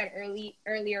how we said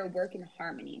earlier, work in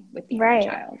harmony with the inner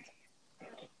child.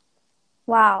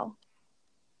 Wow.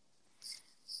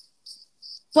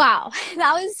 That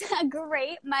was a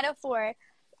great metaphor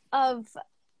of,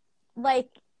 like,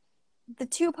 the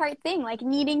two-part thing, like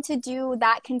needing to do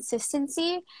that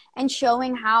consistency and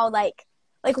showing how, like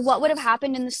what would have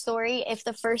happened in the story if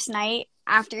the first night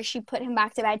after she put him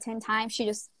back to bed 10 times, she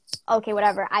just, okay,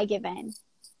 whatever, I give in.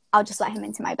 I'll just let him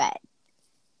into my bed.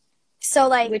 So,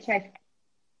 like, which I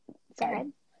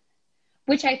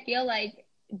feel like,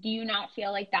 do you not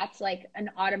feel like that's like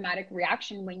an automatic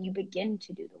reaction when you begin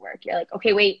to do the work? You're like,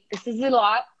 okay, wait, this is a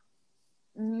lot.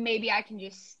 Maybe I can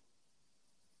just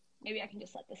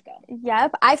let this go.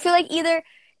 Yep. I feel like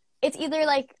it's either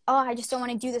like, oh, I just don't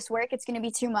want to do this work, it's going to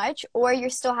be too much, or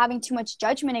you're still having too much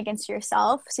judgment against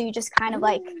yourself. So you just kind of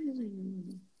like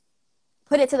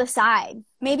put it to the side.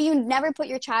 Maybe you never put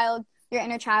your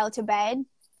inner child to bed.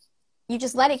 You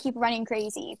just let it keep running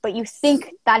crazy, but you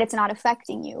think that it's not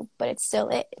affecting you, but it still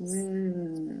is.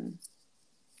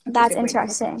 That's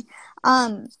interesting.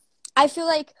 I feel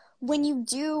like when you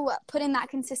do put in that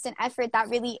consistent effort, that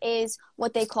really is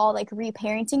what they call like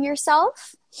reparenting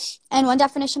yourself. And one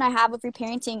definition I have of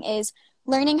reparenting is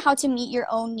learning how to meet your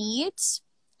own needs,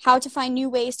 how to find new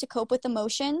ways to cope with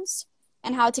emotions,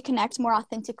 and how to connect more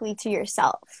authentically to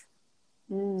yourself.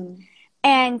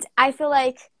 And I feel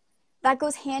like that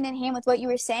goes hand in hand with what you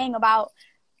were saying about,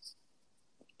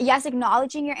 yes,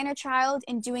 acknowledging your inner child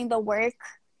and doing the work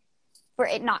for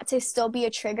it not to still be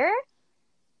a trigger,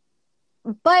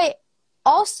 but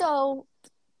also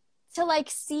to like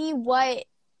see what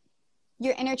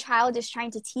your inner child is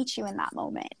trying to teach you in that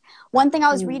moment. One thing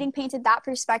I was reading painted that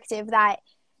perspective, that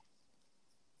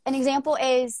an example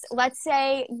is, let's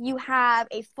say you have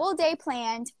a full day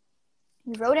planned.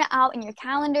 You wrote it out in your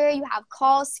calendar, you have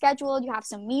calls scheduled, you have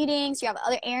some meetings, you have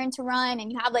other errand to run,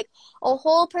 and you have like a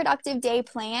whole productive day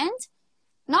planned,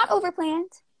 not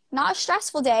over-planned, not a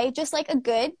stressful day, just like a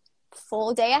good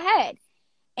full day ahead.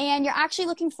 And you're actually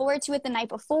looking forward to it the night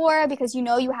before because you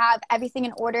know you have everything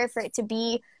in order for it to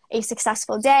be a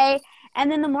successful day.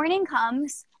 And then the morning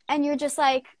comes and you're just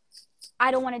like,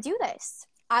 I don't want to do this.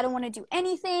 I don't want to do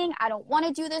anything. I don't want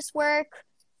to do this work.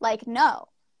 Like, no.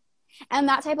 And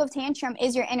that type of tantrum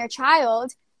is your inner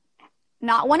child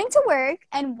not wanting to work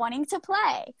and wanting to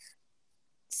play.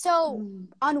 So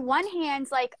on one hand,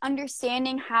 like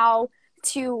understanding how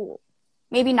to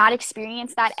maybe not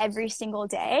experience that every single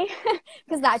day,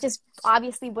 because that just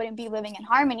obviously wouldn't be living in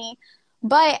harmony.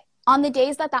 But on the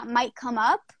days that might come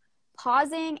up,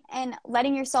 pausing and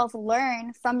letting yourself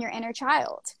learn from your inner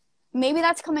child. Maybe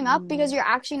that's coming up because you're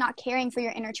actually not caring for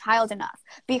your inner child enough,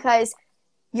 because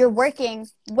you're working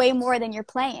way more than you're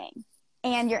playing.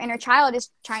 And your inner child is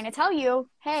trying to tell you,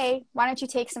 hey, why don't you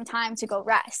take some time to go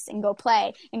rest and go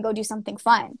play and go do something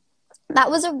fun?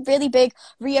 That was a really big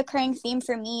reoccurring theme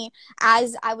for me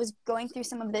as I was going through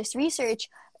some of this research,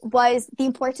 was the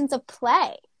importance of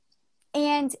play.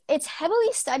 And it's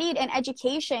heavily studied in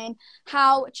education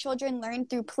how children learn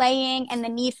through playing, and the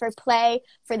need for play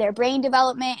for their brain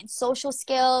development and social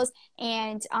skills,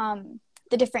 and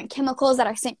the different chemicals that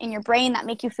are sent in your brain that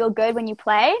make you feel good when you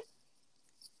play.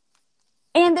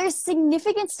 And there's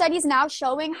significant studies now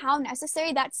showing how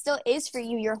necessary that still is for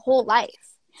you your whole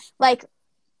life. Like,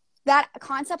 that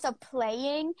concept of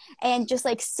playing and just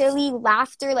like silly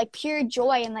laughter, like pure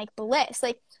joy and like bliss.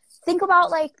 Like, think about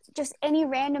like just any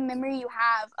random memory you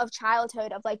have of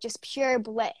childhood of like just pure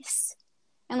bliss.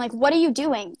 And like, what are you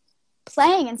doing?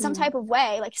 Playing in some type of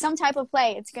way, like some type of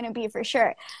play it's going to be for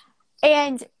sure.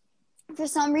 And for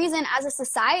some reason, as a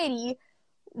society,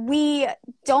 we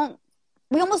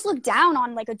almost look down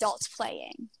on like adults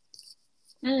playing.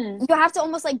 You have to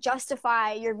almost like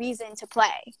justify your reason to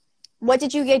play. What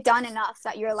did you get done enough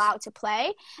that you're allowed to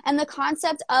play? And the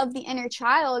concept of the inner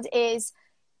child is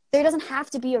there doesn't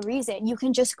have to be a reason. You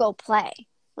can just go play.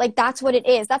 Like, that's what it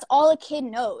is. That's all a kid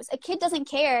knows. A kid doesn't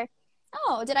care,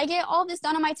 oh, did I get all this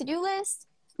done on my to-do list?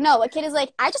 No, a kid is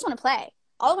like, I just want to play.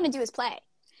 All I want to do is play.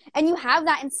 And you have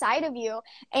that inside of you.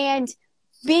 And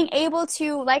being able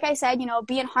to, like I said,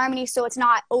 be in harmony so it's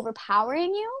not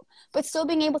overpowering you, but still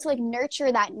being able to like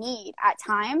nurture that need at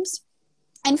times.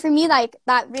 And for me, like,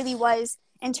 that really was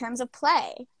in terms of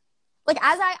play. Like,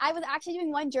 as I was actually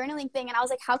doing one journaling thing, and I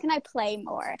was like, how can I play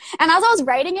more? And as I was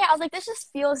writing it, I was like, this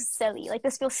just feels silly. Like,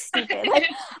 this feels stupid. Like,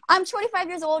 I'm 25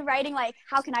 years old writing, like,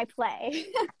 how can I play?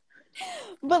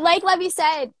 But like Levy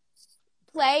said,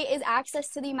 play is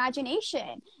access to the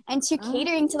imagination and to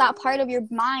catering to that part of your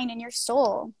mind and your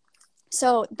soul.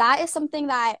 So that is something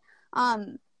that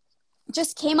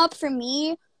just came up for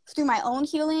me through my own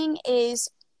healing, is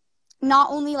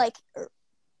not only like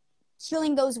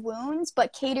healing those wounds,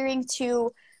 but catering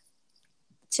to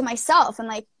myself and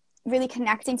like really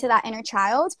connecting to that inner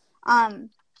child.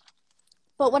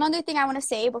 But one other thing I want to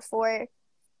say before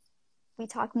we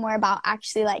talk more about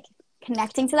actually like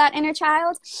connecting to that inner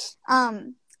child,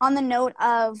 on the note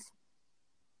of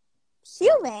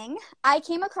healing, I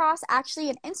came across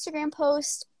actually an Instagram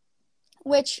post,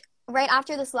 which right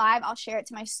after this live, I'll share it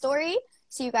to my story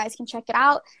so you guys can check it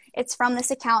out. It's from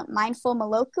this account, Mindful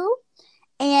Maloku.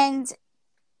 And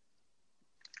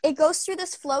it goes through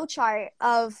this flow chart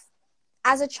of,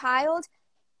 as a child,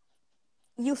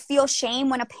 you feel shame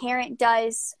when a parent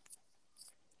does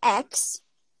X.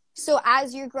 So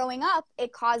as you're growing up,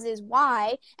 it causes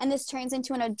Y, and this turns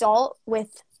into an adult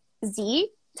with Z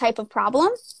type of problem.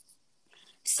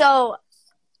 So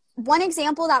one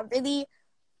example that really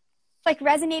like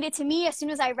resonated to me as soon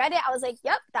as I read it, I was like,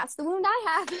 yep, that's the wound I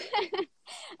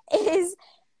have, is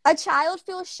a child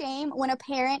feels shame when a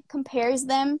parent compares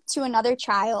them to another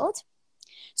child.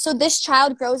 So this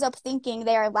child grows up thinking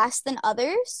they are less than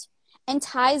others and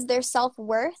ties their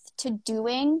self-worth to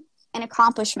doing and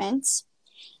accomplishments.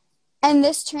 And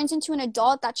this turns into an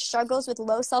adult that struggles with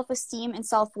low self-esteem and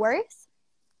self-worth,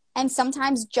 and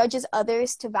sometimes judges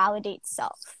others to validate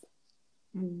self.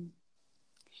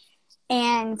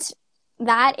 And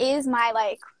that is my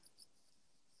like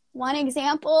one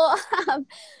example of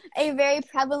a very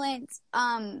prevalent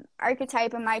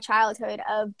archetype in my childhood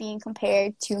of being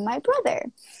compared to my brother.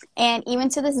 And even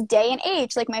to this day and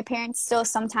age, like, my parents still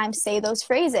sometimes say those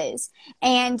phrases,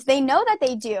 and they know that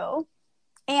they do,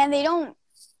 and they don't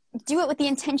do it with the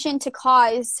intention to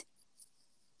cause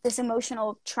this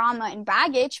emotional trauma and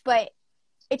baggage, but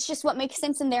it's just what makes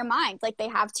sense in their mind. Like, they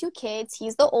have 2 kids.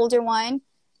 He's the older one.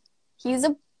 He's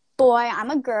a boy. I'm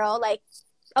a girl. Like,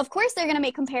 of course they're going to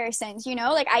make comparisons,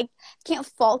 like, I can't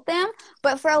fault them.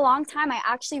 But for a long time, I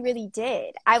actually really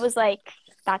did. I was like,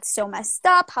 that's so messed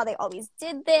up how they always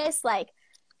did this. Like,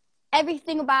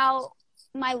 everything about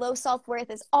my low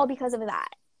self-worth is all because of that.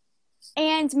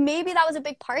 And maybe that was a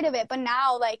big part of it. But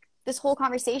now, like, this whole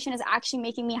conversation is actually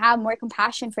making me have more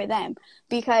compassion for them,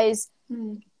 because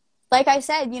like I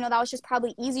said, that was just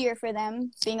probably easier for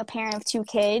them being a parent of 2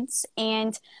 kids.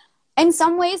 And in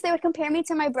some ways they would compare me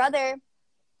to my brother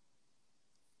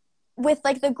with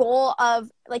like the goal of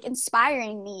like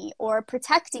inspiring me or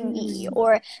protecting me,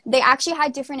 or they actually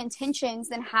had different intentions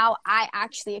than how I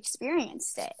actually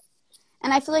experienced it.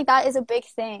 And I feel like that is a big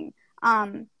thing.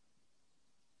 And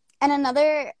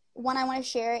another one I want to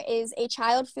share is a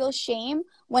child feels shame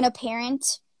when a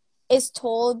parent is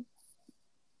told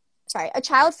a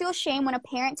child feels shame when a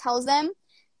parent tells them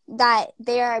that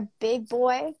they are a big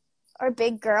boy or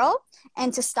big girl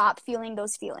and to stop feeling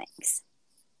those feelings.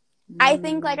 I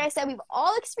think, like I said, we've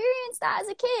all experienced that as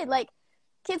a kid. Like,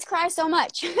 kids cry so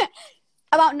much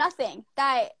about nothing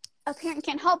that a parent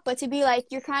can't help but to be like,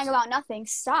 you're crying about nothing,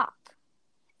 stop.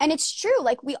 And it's true,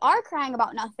 like, we are crying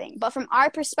about nothing, but from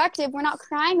our perspective, we're not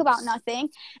crying about nothing,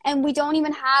 and we don't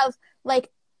even have, like,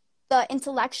 the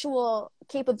intellectual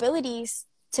capabilities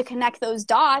to connect those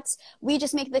dots. We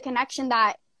just make the connection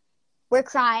that we're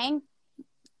crying.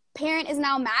 Parent is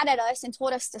now mad at us and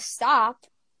told us to stop,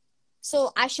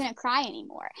 so I shouldn't cry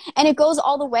anymore. And it goes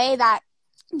all the way that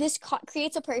this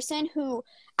creates a person who,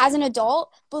 as an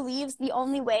adult, believes the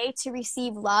only way to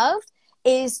receive love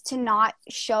is to not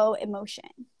show emotion.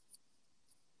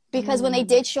 Because when they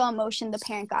did show emotion, the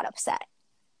parent got upset.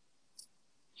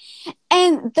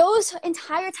 And those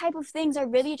entire type of things are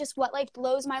really just what, like,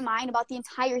 blows my mind about the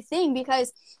entire thing.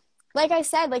 Because, like I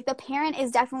said, like, the parent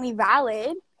is definitely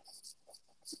valid.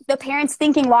 The parent's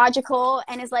thinking logical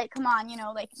and is like, come on, you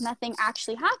know, like, nothing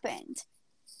actually happened.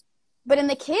 But in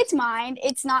the kid's mind,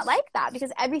 it's not like that,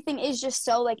 because everything is just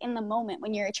so, like, in the moment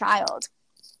when you're a child.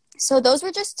 So those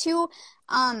were just two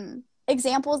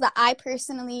examples that I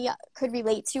personally could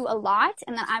relate to a lot,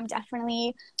 and that I'm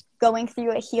definitely going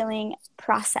through a healing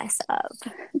process of.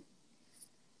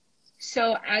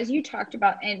 So as you talked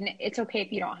about, and it's okay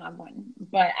if you don't have one,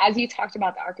 but as you talked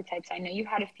about the archetypes, I know you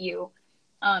had a few.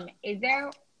 Is there,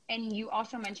 and you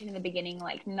also mentioned in the beginning,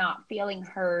 like, not feeling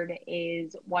heard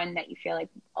is one that you feel like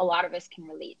a lot of us can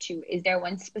relate to. Is there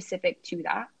one specific to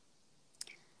that?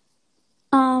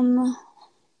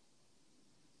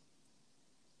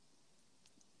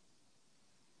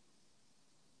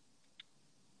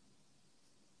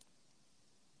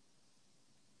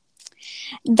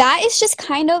 That is just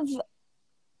kind of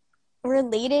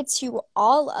related to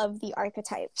all of the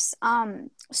archetypes.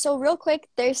 So real quick,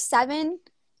 there's 7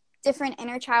 different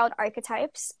inner child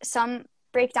archetypes. Some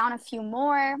break down a few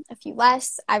more, a few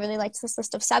less. I really liked this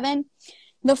list of 7.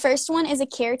 The first one is a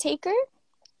caretaker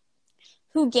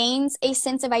who gains a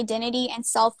sense of identity and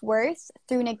self-worth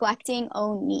through neglecting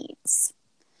own needs.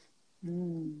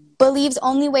 Believes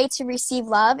only way to receive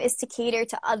love is to cater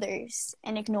to others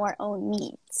and ignore own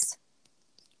needs.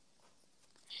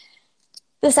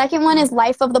 The second one is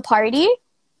life of the party.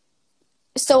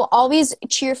 So always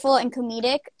cheerful and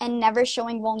comedic and never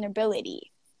showing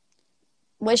vulnerability.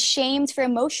 Was shamed for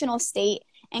emotional state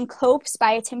and copes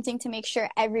by attempting to make sure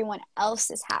everyone else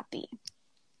is happy.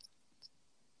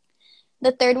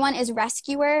 The third one is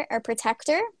rescuer or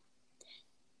protector.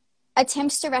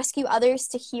 Attempts to rescue others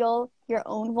to heal your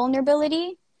own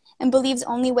vulnerability, and believes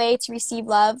only way to receive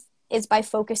love is by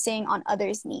focusing on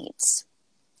others' needs.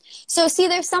 So see,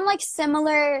 there's some, like,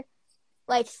 similar,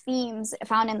 like, themes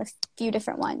found in the few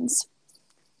different ones.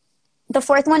 The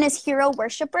fourth one is hero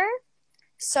worshiper.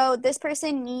 So this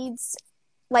person needs,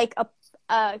 like,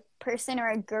 a person or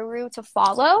a guru to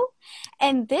follow.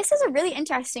 And this is a really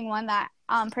interesting one that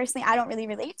personally I don't really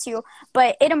relate to,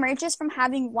 but it emerges from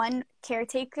having one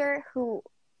caretaker who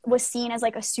was seen as,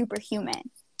 like, a superhuman.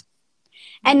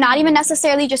 And not even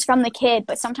necessarily just from the kid,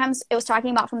 but sometimes it was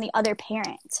talking about from the other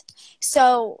parent.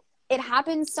 So it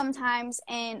happens sometimes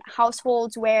in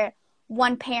households where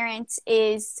one parent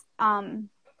is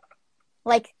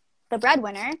like the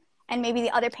breadwinner, and maybe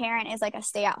the other parent is, like, a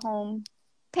stay-at-home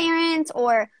parent,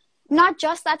 or not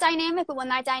just that dynamic, but when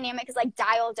that dynamic is, like,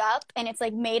 dialed up and it's,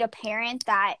 like, made apparent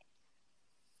that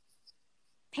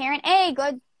parent A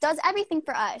does everything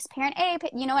for us. Parent A,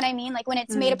 you know what I mean? Like, when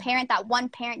it's made apparent that one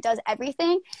parent does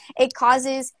everything, it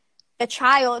causes the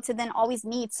child to then always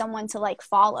need someone to, like,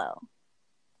 follow,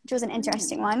 which was an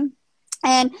interesting one.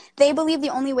 And they believe the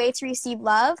only way to receive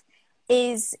love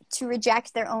is to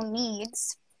reject their own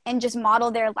needs and just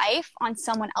model their life on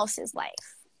someone else's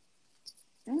life.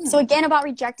 So again, about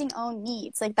rejecting own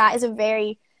needs, like, that is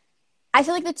I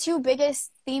feel like the 2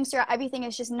 biggest themes throughout everything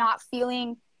is just not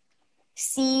feeling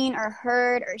seen or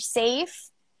heard or safe.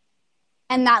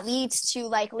 And that leads to,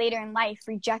 like, later in life,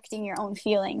 rejecting your own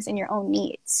feelings and your own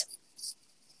needs.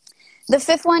 The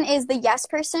 5th one is the yes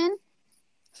person,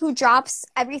 who drops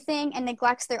everything and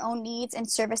neglects their own needs in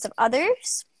service of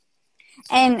others.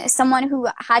 And someone who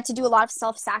had to do a lot of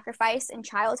self-sacrifice in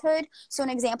childhood. So an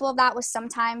example of that was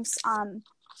sometimes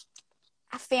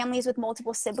families with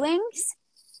multiple siblings,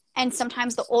 and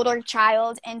sometimes the older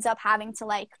child ends up having to,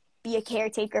 like, be a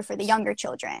caretaker for the younger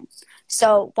children.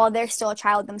 So while they're still a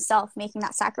child themselves, making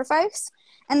that sacrifice.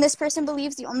 And this person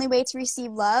believes the only way to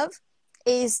receive love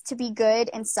is to be good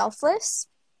and selfless,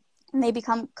 and they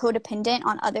become codependent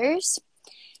on others.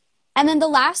 And then the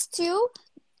last 2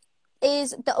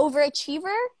 is the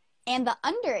overachiever and the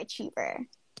underachiever.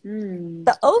 Mm.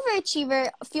 The overachiever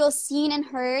feels seen and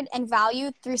heard and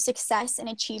valued through success and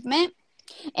achievement,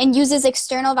 and uses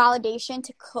external validation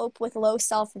to cope with low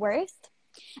self-worth,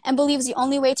 and believes the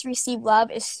only way to receive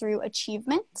love is through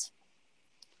achievement.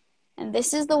 And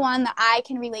this is the one that I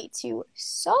can relate to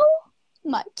so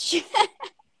much.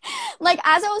 Like,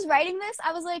 as I was writing this,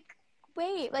 I was like,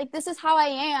 wait, like, this is how I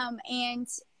am, and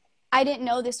I didn't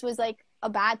know this was, like, a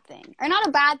bad thing. Or not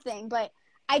a bad thing, but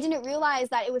I didn't realize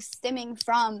that it was stemming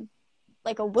from,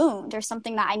 like, a wound or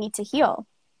something that I need to heal.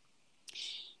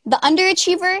 The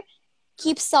underachiever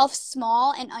keeps self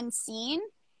small and unseen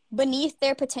beneath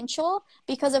their potential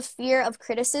because of fear of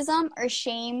criticism or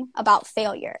shame about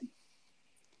failure.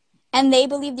 And they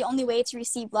believe the only way to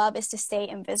receive love is to stay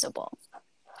invisible.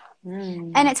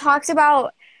 And it talks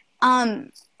about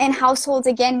in households,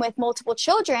 again, with multiple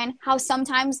children, how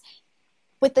sometimes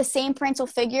with the same parental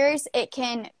figures, it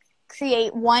can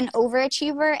create one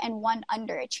overachiever and one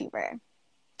underachiever.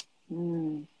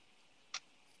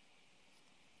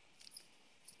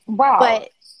 Wow. But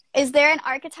is there an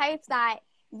archetype that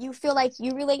you feel like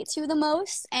you relate to the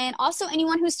most? And also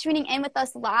anyone who's tuning in with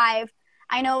us live,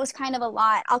 I know it was kind of a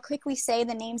lot. I'll quickly say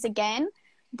the names again,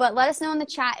 but let us know in the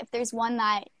chat if there's one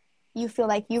that you feel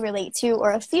like you relate to,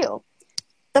 or a few.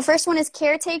 The first one is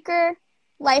caretaker,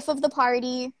 life of the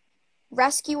party,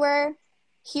 rescuer,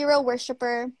 hero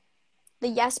worshiper, the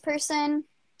yes person,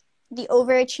 the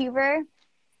overachiever,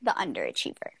 the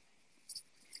underachiever.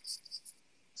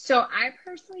 So I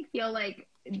personally feel like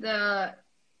the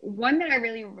one that I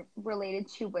really related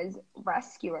to was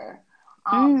rescuer.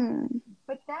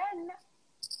 But then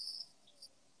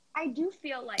I do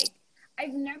feel like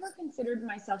I've never considered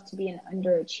myself to be an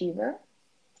underachiever.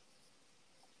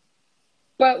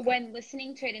 But when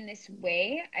listening to it in this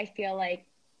way, I feel like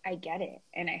I get it.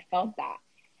 And I felt that.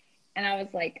 And I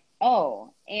was like,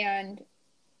 oh, and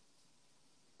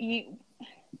the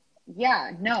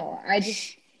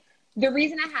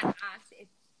reason I had asked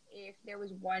if there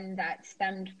was one that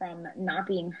stemmed from not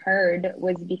being heard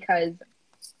was because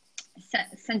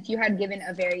since you had given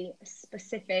a very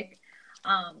specific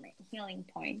healing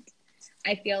point,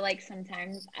 I feel like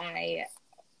sometimes I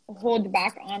hold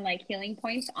back on like healing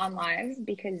points on lives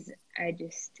because I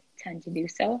just tend to do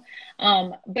so.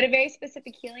 But a very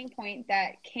specific healing point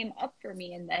that came up for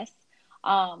me in this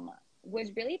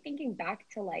was really thinking back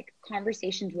to like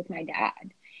conversations with my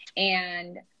dad.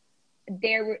 And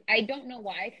I don't know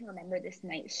why I can remember this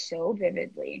night so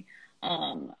vividly.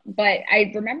 But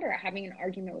I remember having an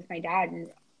argument with my dad,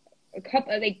 and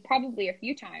probably a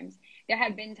few times. There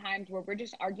had been times where we're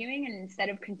just arguing, and instead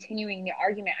of continuing the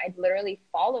argument, I'd literally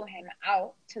follow him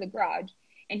out to the garage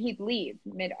and he'd leave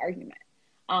mid-argument.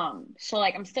 So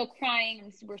like I'm still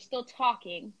crying, we're still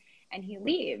talking, and he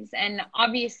leaves. And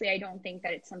obviously I don't think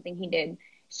that it's something he did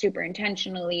super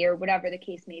intentionally or whatever the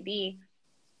case may be.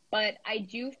 But I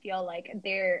do feel like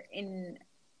there in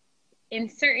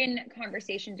certain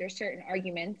conversations or certain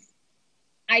arguments,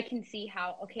 I can see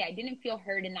how, okay, I didn't feel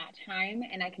heard in that time,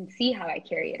 and I can see how I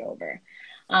carry it over.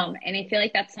 And I feel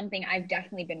like that's something I've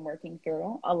definitely been working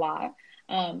through a lot.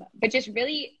 But just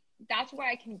really, that's where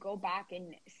I can go back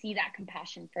and see that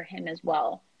compassion for him as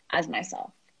well as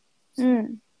myself.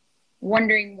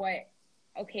 Wondering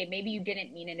okay, maybe you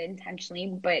didn't mean it intentionally,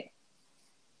 but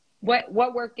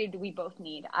what work did we both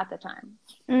need at the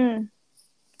time?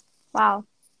 Wow.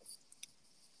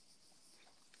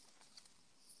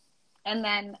 And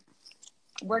then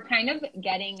we're kind of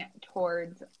getting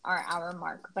towards our hour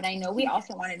mark, but I know we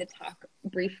also wanted to talk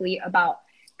briefly about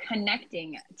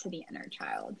connecting to the inner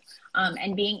child,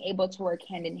 and being able to work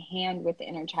hand in hand with the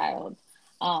inner child.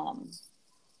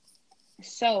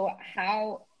 So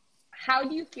how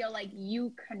do you feel like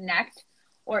you connect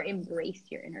or embrace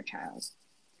your inner child?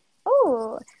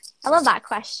 Oh, I love that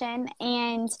question.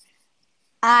 And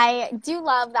I do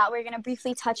love that we're going to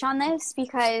briefly touch on this,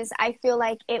 because I feel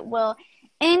like it will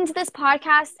end this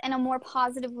podcast in a more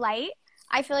positive light.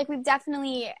 I feel like we've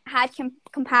definitely had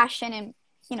compassion and,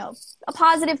 a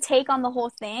positive take on the whole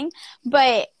thing.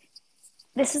 But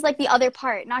this is like the other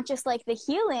part, not just like the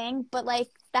healing, but like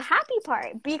the happy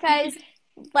part. Because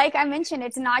like I mentioned,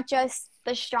 it's not just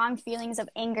the strong feelings of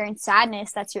anger and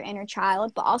sadness that's your inner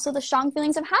child, but also the strong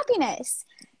feelings of happiness.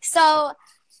 So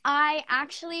I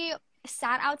actually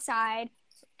sat outside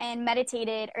and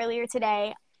meditated earlier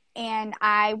today, and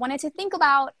I wanted to think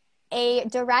about a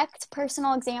direct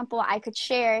personal example I could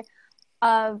share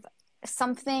of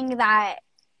something that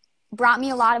brought me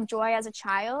a lot of joy as a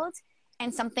child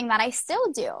and something that I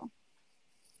still do.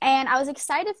 And I was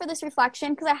excited for this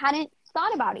reflection because I hadn't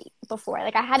thought about it before.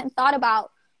 Like, I hadn't thought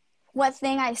about what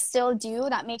thing I still do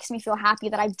that makes me feel happy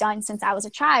that I've done since I was a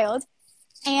child.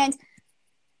 And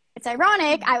it's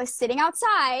ironic, I was sitting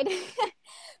outside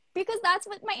because that's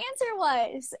what my answer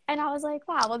was. And I was like,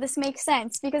 wow, well, this makes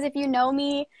sense. Because if you know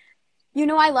me, you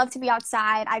know I love to be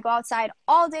outside. I go outside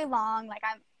all day long. Like,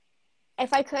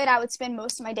 if I could, I would spend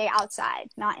most of my day outside,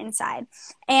 not inside.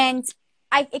 And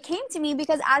it came to me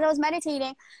because as I was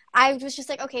meditating, I was just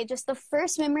like, okay, just the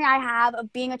first memory I have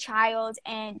of being a child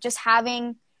and just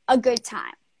having a good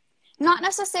time. Not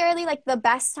necessarily like the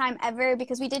best time ever,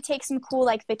 because we did take some cool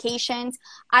like vacations.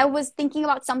 I was thinking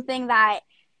about something that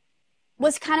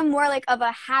was kind of more like of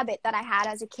a habit that I had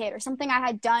as a kid, or something I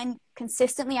had done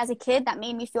consistently as a kid that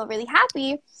made me feel really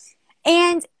happy.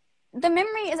 And the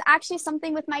memory is actually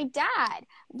something with my dad.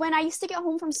 When I used to get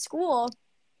home from school,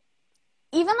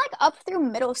 even like up through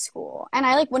middle school, and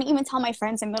I like wouldn't even tell my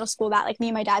friends in middle school that like me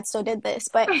and my dad still did this,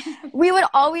 but we would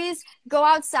always go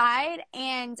outside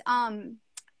and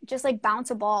just like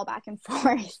bounce a ball back and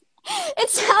forth. It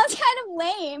sounds kind of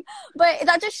lame, but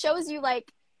that just shows you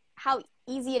like how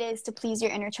easy it is to please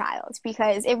your inner child,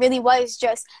 because it really was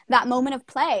just that moment of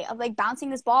play of like bouncing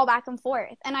this ball back and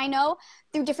forth. And I know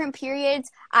through different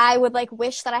periods I would like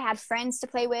wish that I had friends to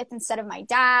play with instead of my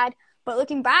dad, but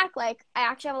looking back, like I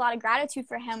actually have a lot of gratitude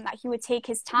for him that he would take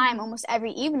his time almost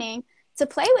every evening to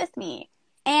play with me.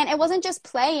 And it wasn't just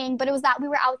playing, but it was that we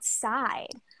were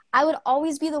outside. I would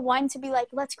always be the one to be like,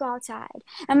 let's go outside.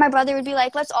 And my brother would be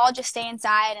like, let's all just stay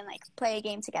inside and like play a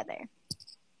game together.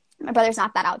 My brother's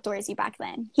not that outdoorsy back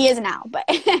then. He is now, but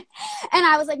and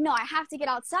I was like, no, I have to get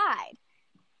outside.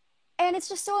 And it's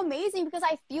just so amazing because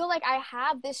I feel like I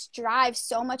have this drive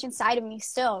so much inside of me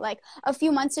still. Like a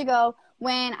few months ago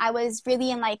when I was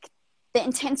really in like the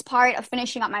intense part of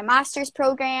finishing up my master's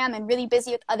program and really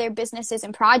busy with other businesses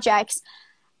and projects,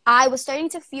 I was starting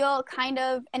to feel kind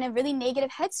of in a really negative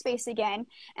headspace again.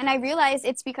 And I realized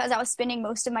it's because I was spending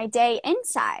most of my day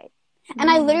inside. And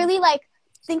I literally like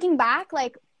thinking back,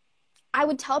 like I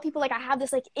would tell people like I have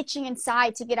this like itching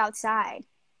inside to get outside.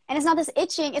 And it's not this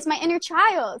itching, it's my inner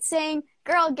child saying,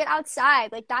 girl, get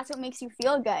outside. Like that's what makes you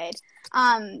feel good.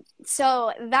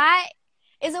 So that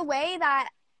is a way that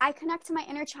I connect to my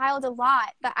inner child a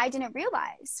lot that I didn't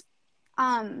realize.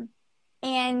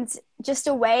 And just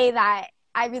a way that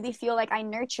I really feel like I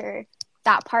nurture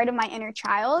that part of my inner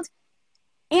child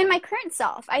and my current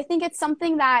self. I think it's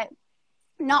something that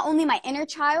not only my inner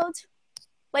child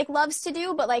like loves to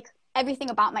do, but like everything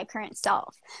about my current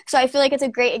self. So I feel like it's a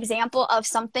great example of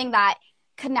something that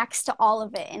connects to all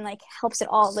of it and like helps it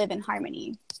all live in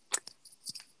harmony.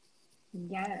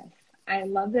 Yes. I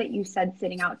love that you said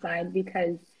sitting outside,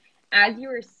 because as you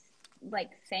were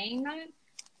like saying that,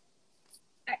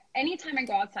 anytime I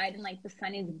go outside and like the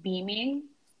sun is beaming,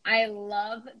 I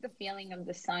love the feeling of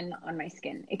the sun on my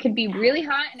skin. It could be really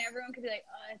hot and everyone could be like,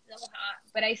 oh, it's so hot.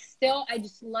 But I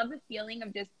just love the feeling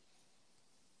of just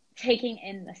taking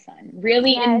in the sun,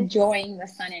 really enjoying the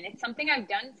sun. And it's something I've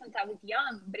done since I was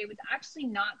young, but it was actually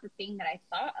not the thing that I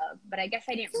thought of. But I guess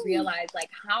I didn't realize like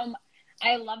how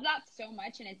I love that so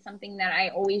much. And it's something that I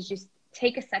always just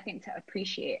take a second to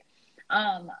appreciate.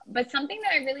 But something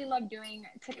that I really love doing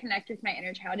to connect with my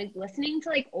inner child is listening to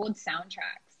like old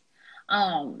soundtracks.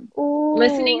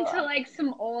 Listening to like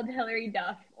some old Hilary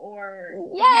Duff or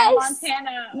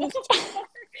Montana or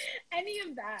any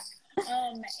of that.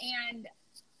 And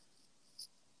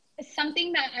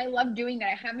something that I love doing that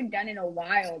I haven't done in a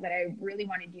while that I really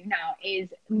want to do now is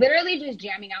literally just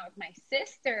jamming out with my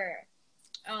sister.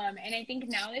 And I think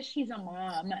now that she's a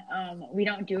mom, we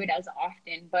don't do it as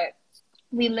often, but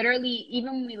we literally,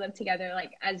 even when we live together,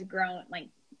 like as grown, like,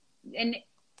 and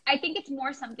I think it's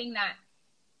more something that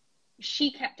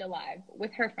she kept alive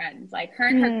with her friends, like her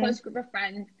and her close group of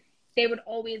friends. They would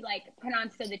always like put on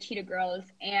Still the Cheetah Girls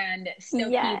and still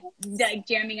keep like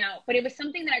jamming out. But it was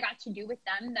something that I got to do with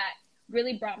them that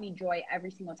really brought me joy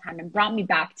every single time and brought me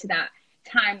back to that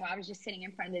time where I was just sitting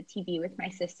in front of the TV with my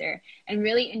sister and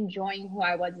really enjoying who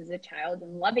I was as a child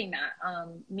and loving that.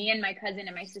 Me and my cousin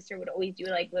and my sister would always do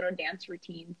like little dance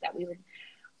routines that we would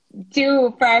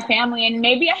do for our family. And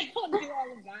maybe I don't do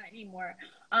all of that anymore.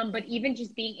 But even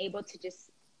just being able to just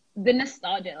the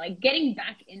nostalgia, like getting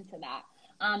back into that.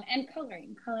 And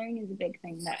coloring is a big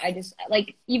thing that I just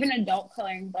like, even adult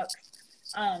coloring books,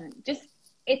 just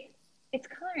it's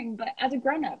coloring, but as a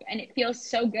grown up, and it feels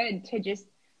so good to just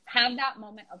have that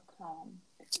moment of calm,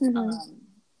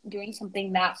 doing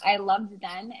something that I loved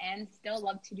then and still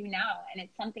love to do now. And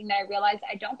it's something that I realize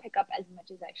I don't pick up as much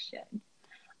as I should.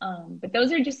 But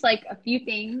those are just like a few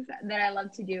things that I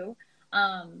love to do.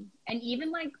 And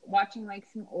even like watching like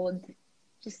some old,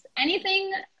 just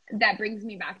anything that brings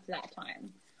me back to that time.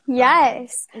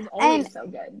 Yes. Is always And so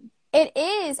good. it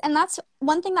is. And that's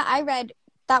one thing that I read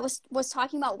that was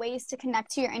talking about ways to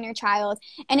connect to your inner child.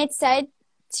 And it said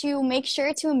to make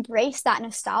sure to embrace that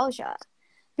nostalgia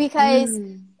because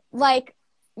like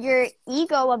your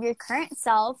ego of your current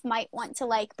self might want to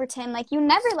like pretend like you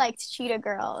never liked cheetah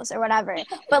girls or whatever,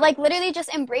 but like literally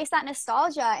just embrace that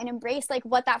nostalgia and embrace like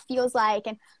what that feels like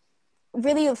and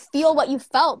really feel what you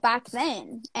felt back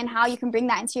then and how you can bring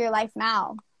that into your life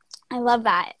now. I love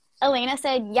that. Elena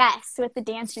said yes with the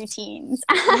dance routines.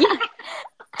 Yeah.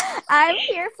 I'm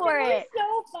here for it.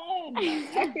 So fun.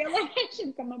 I feel like I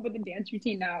should come up with a dance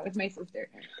routine now with my sister.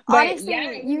 But Honestly,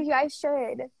 yeah, you guys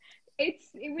should.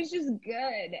 It was just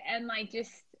good. And like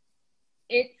just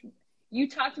it's you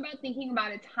talked about thinking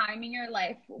about a time in your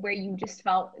life where you just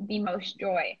felt the most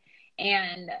joy.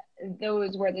 And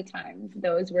those were the times.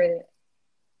 Those were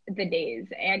the days.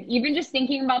 And even just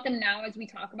thinking about them now as we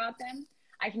talk about them,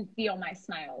 I can feel my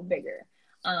smile bigger.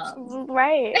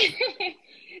 Right.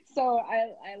 So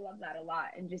I love that a lot.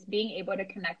 And just being able to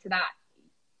connect to that.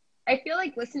 I feel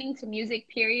like listening to music,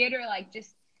 period, or like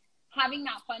just having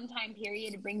that fun time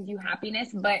period brings you happiness,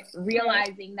 but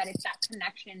realizing that it's that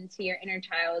connection to your inner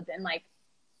child and like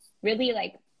really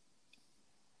like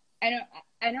I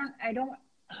don't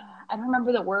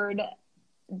remember the word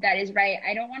that is right.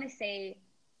 I don't want to say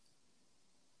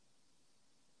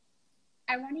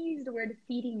I want to use the word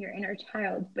feeding your inner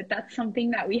child, but that's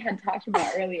something that we had talked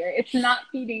about earlier. It's not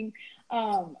feeding,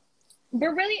 but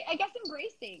really, I guess,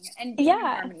 embracing and being in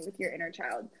harmony with your inner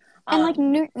child. And like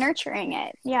nurturing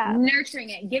it. Yeah. Nurturing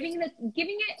it, giving it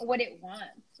what it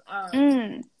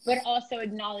wants. But also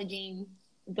acknowledging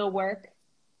the work,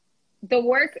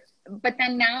 but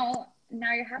then now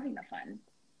you're having the fun.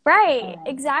 Right.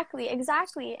 Exactly.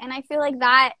 And I feel like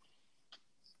that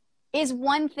is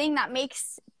one thing that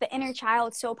makes the inner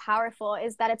child so powerful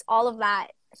is that it's all of that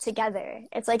together.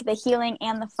 It's like the healing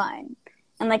and the fun.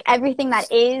 And like everything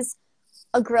that is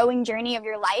a growing journey of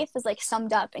your life is like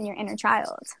summed up in your inner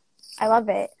child. I love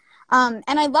it. And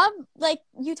I love like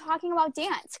you talking about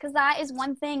dance because that is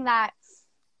one thing that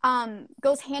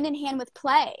goes hand in hand with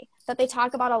play that they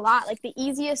talk about a lot. Like the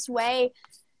easiest way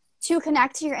to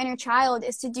connect to your inner child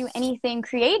is to do anything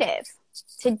creative,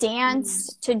 to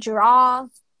dance, to draw.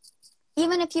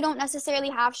 Even if you don't necessarily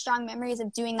have strong memories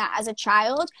of doing that as a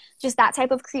child, just that type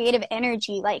of creative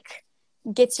energy like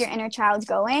gets your inner child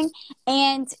going.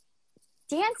 And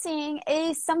dancing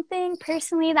is something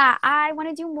personally that I want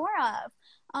to do more of.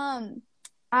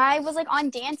 I was like on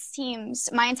dance teams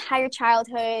my entire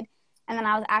childhood, and then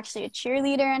I was actually a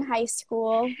cheerleader in high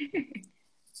school.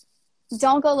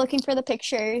 Don't go looking for the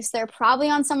pictures. They're probably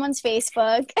on someone's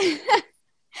Facebook.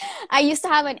 I used to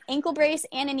have an ankle brace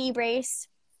and a knee brace.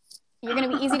 You're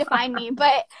going to be easy to find me.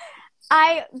 But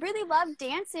I really loved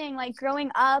dancing, like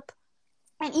growing up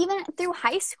and even through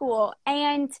high school.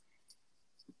 And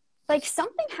like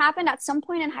something happened at some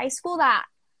point in high school that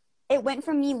it went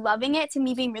from me loving it to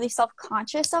me being really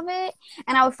self-conscious of it.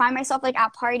 And I would find myself like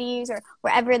at parties or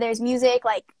wherever there's music,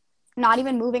 like not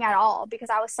even moving at all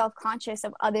because I was self-conscious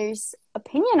of others'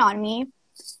 opinion on me.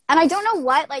 And I don't know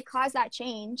what like caused that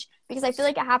change because I feel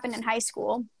like it happened in high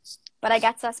school. But I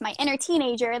guess that's my inner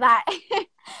teenager that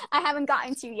I haven't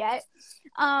gotten to yet.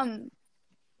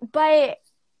 But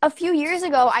a few years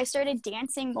ago, I started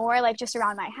dancing more, like just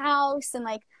around my house, and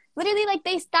like literally, like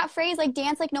that phrase, like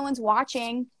dance like no one's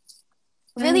watching,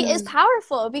 really is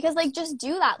powerful because like just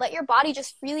do that, let your body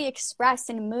just freely express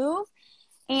and move,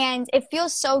 and it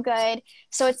feels so good.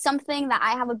 So it's something that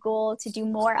I have a goal to do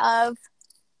more of,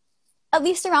 at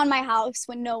least around my house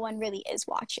when no one really is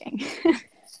watching.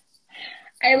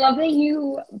 I love that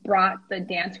you brought the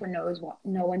dance where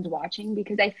no one's watching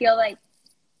because I feel like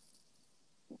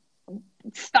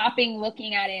stopping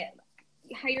looking at it,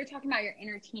 how you're talking about your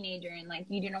inner teenager and like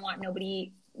you didn't want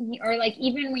nobody, or like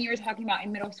even when you were talking about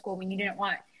in middle school when you didn't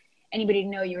want anybody to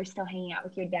know you were still hanging out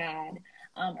with your dad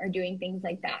or doing things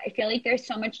like that. I feel like there's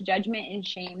so much judgment and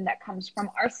shame that comes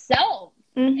from ourselves.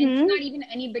 And it's not even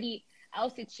anybody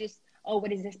else. It's just, oh,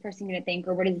 what is this person going to think?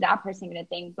 Or what is that person going to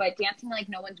think? But dancing like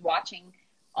no one's watching,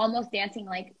 almost dancing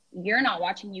like you're not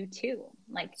watching you too.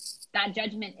 Like that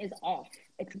judgment is off.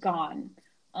 It's gone.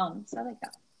 So I like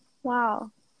that.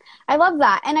 Wow. I love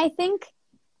that. And I think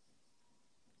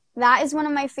that is one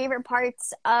of my favorite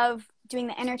parts of doing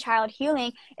the inner child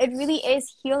healing. It really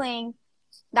is healing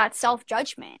that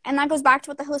self-judgment. And that goes back to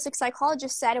what the holistic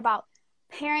psychologist said about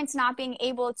parents not being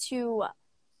able to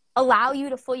allow you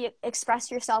to fully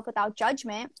express yourself without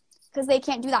judgment because they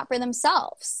can't do that for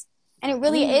themselves. And it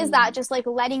really is that just like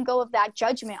letting go of that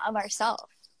judgment of ourselves.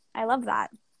 I love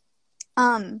that.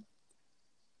 I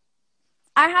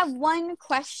I have one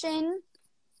question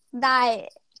that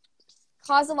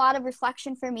caused a lot of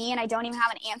reflection for me and I don't even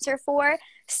have an answer for.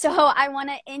 So I want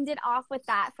to end it off with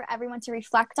that for everyone to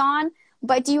reflect on.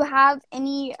 But do you have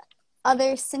any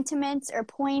other sentiments or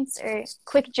points or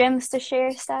quick gems to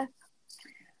share, Steph?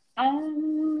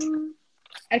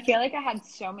 I feel like I had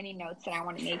so many notes that I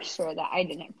want to make sure that I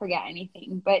didn't forget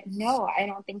anything. But no, I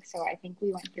don't think so. I think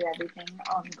we went through everything.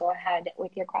 Go ahead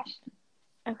with your question.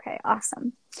 Okay,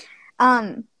 awesome.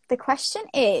 The question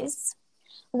is,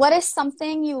 what is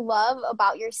something you love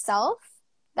about yourself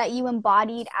that you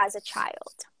embodied as a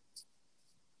child?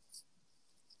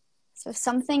 So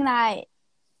something that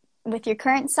with your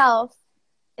current self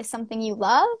is something you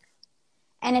love,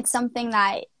 and it's something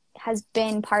that has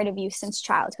been part of you since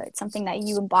childhood, something that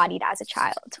you embodied as a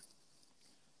child.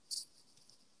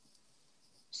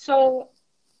 So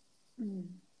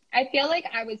I feel like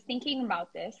I was thinking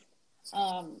about this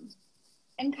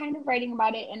and kind of writing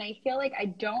about it, and I feel like I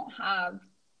don't have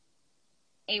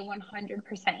a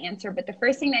 100% answer, but the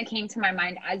first thing that came to my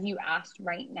mind as you asked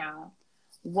right now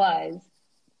was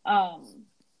I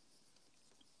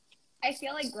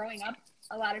feel like growing up,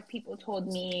 a lot of people told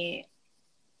me,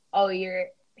 oh,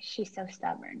 she's so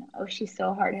stubborn. Oh, she's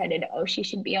so hard-headed. Oh, she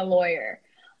should be a lawyer.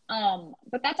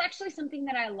 But that's actually something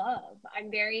that I love.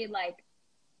 I'm very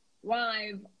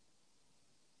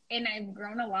I've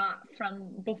grown a lot from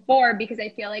before because I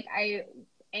feel like I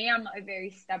am a very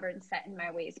stubborn, set in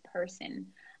my ways person.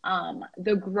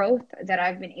 The growth that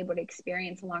I've been able to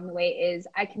experience along the way is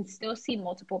I can still see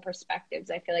multiple perspectives.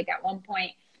 I feel like at one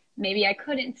point, maybe I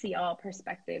couldn't see all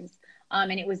perspectives,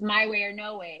 and it was my way or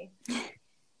no way.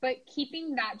 But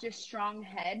keeping that just strong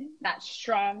head, that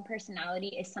strong personality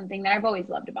is something that I've always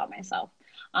loved about myself.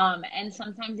 And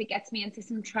sometimes it gets me into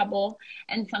some trouble,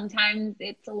 and sometimes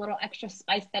it's a little extra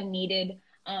spice that needed.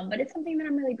 But it's something that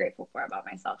I'm really grateful for about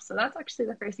myself. So that's actually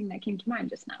the first thing that came to mind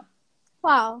just now.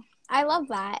 Wow, I love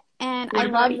that. And I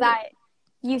love that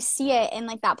you see it in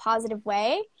like that positive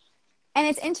way. And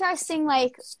it's interesting,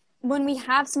 like when we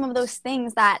have some of those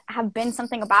things that have been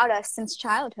something about us since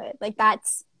childhood, like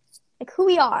that's like who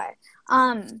we are.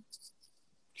 The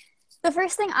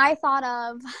first thing I thought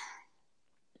of,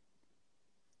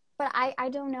 but I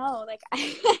don't know, like,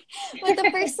 but the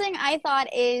first thing I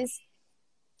thought is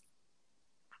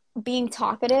being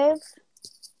talkative,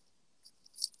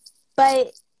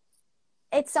 but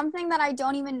it's something that I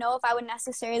don't even know if I would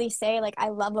necessarily say like I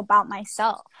love about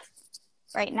myself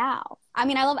right now. I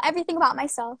mean, I love everything about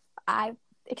myself. I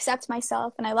accept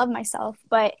myself and I love myself,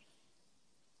 but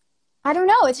I don't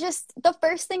know. It's just the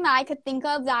first thing that I could think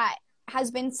of that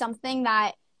has been something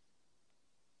that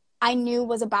I knew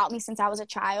was about me since I was a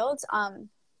child.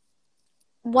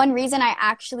 One reason I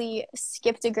actually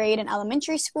skipped a grade in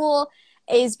elementary school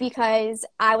is because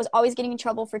I was always getting in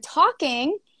trouble for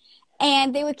talking,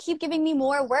 and they would keep giving me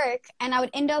more work, and I would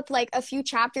end up like a few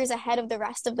chapters ahead of the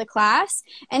rest of the class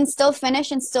and still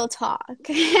finish and still talk.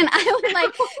 And I would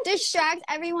like distract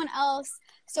everyone else.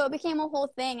 So it became a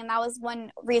whole thing, and that was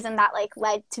one reason that like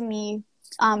led to me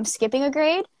skipping a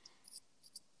grade.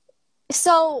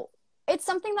 So it's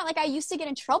something that like I used to get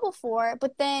in trouble for,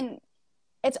 but then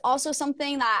it's also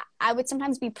something that I would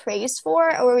sometimes be praised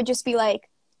for, or it would just be like,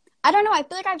 I don't know, I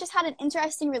feel like I've just had an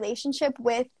interesting relationship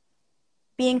with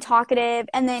being talkative.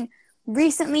 And then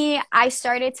recently I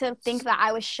started to think that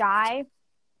I was shy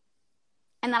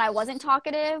and that I wasn't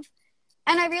talkative.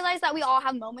 And I realized that we all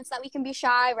have moments that we can be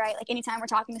shy, right? Like anytime we're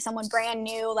talking to someone brand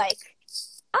new, like,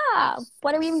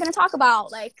 what are we even going to talk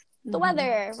about? Like the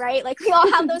weather, right? Like we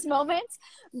all have those moments.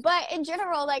 But in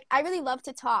general, like I really love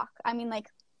to talk. I mean, like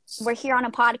we're here on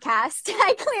a podcast.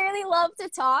 I clearly love to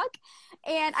talk.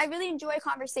 And I really enjoy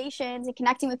conversations and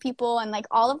connecting with people and like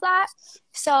all of that.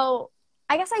 So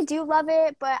I guess I do love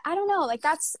it, but I don't know. Like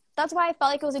that's why I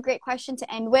felt like it was a great question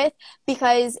to end with,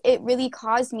 because it really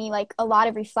caused me like a lot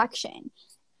of reflection.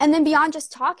 And then beyond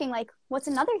just talking, like what's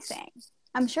another thing?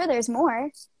 I'm sure there's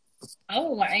more.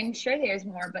 Oh, I'm sure there's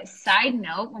more. But side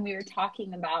note, when we were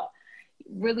talking about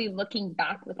really looking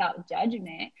back without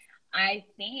judgment, I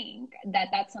think that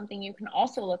that's something you can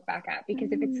also look back at,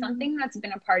 because if it's something that's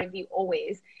been a part of you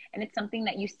always and it's something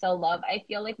that you still love, I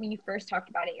feel like when you first talked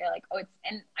about it, you're like, oh,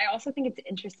 and I also think it's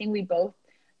interesting. We both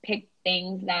picked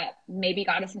things that maybe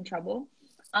got us in trouble.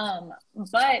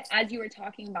 But as you were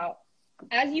talking about,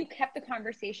 as you kept the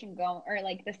conversation going, or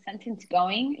like the sentence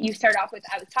going, you start off with,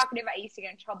 I was talkative, I used to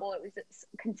get in trouble, it was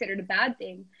considered a bad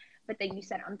thing. But then you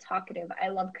said, I'm talkative. I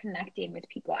love connecting with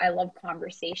people. I love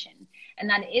conversation. And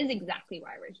that is exactly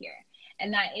why we're here.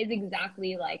 And that is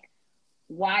exactly like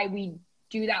why we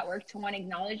do that work, to want to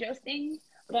acknowledge those things,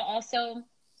 but also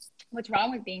what's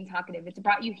wrong with being talkative. It's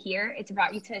brought you here. It's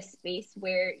brought you to a space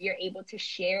where you're able to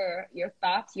share your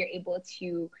thoughts. You're able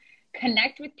to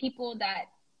connect with people that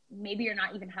maybe you're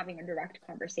not even having a direct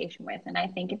conversation with. And I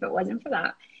think if it wasn't for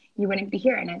that, you wouldn't be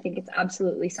here. And I think it's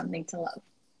absolutely something to love.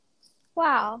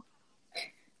 Wow.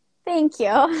 Thank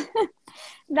you.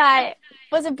 That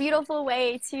was a beautiful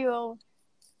way to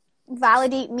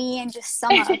validate me and just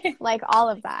sum up like all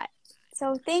of that.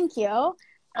 So thank you. Of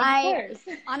course.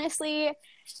 Honestly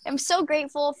am so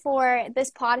grateful for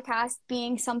this podcast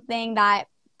being something that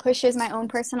pushes my own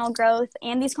personal growth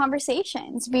and these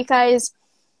conversations, because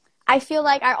I feel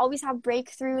like I always have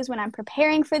breakthroughs when I'm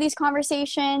preparing for these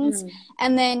conversations.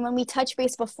 And then when we touch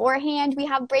base beforehand, we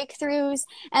have breakthroughs.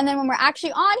 And then when we're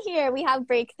actually on here, we have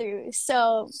breakthroughs.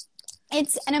 So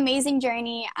it's an amazing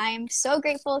journey. I'm so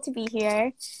grateful to be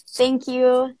here. Thank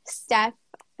you, Steph,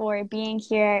 for being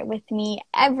here with me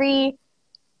every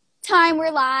time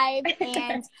we're live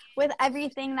and with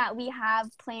everything that we have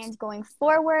planned going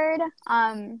forward.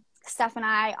 Steph and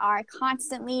I are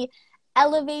constantly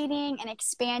elevating and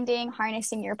expanding,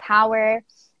 harnessing your power.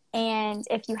 And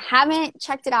if you haven't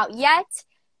checked it out yet,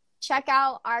 check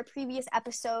out our previous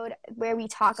episode where we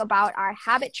talk about our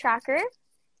habit tracker.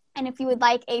 And if you would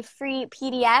like a free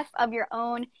PDF of your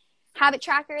own habit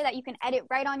tracker that you can edit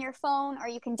right on your phone or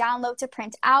you can download to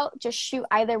print out, just shoot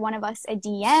either one of us a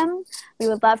DM. We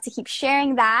would love to keep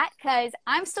sharing that because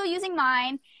I'm still using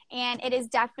mine and it is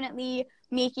definitely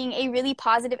making a really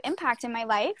positive impact in my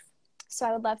life. So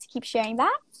I would love to keep sharing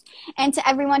that. And to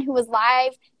everyone who was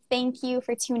live, thank you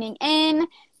for tuning in.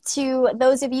 To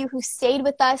those of you who stayed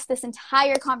with us this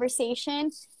entire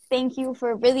conversation, thank you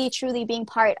for really, truly being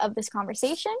part of this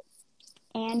conversation.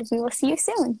 And we will see you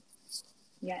soon.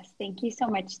 Yes, thank you so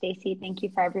much, Stacey. Thank you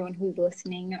for everyone who's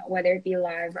listening, whether it be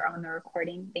live or on the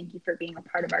recording. Thank you for being a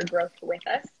part of our growth with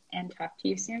us, and talk to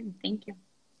you soon. Thank you.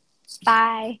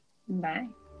 Bye. Bye.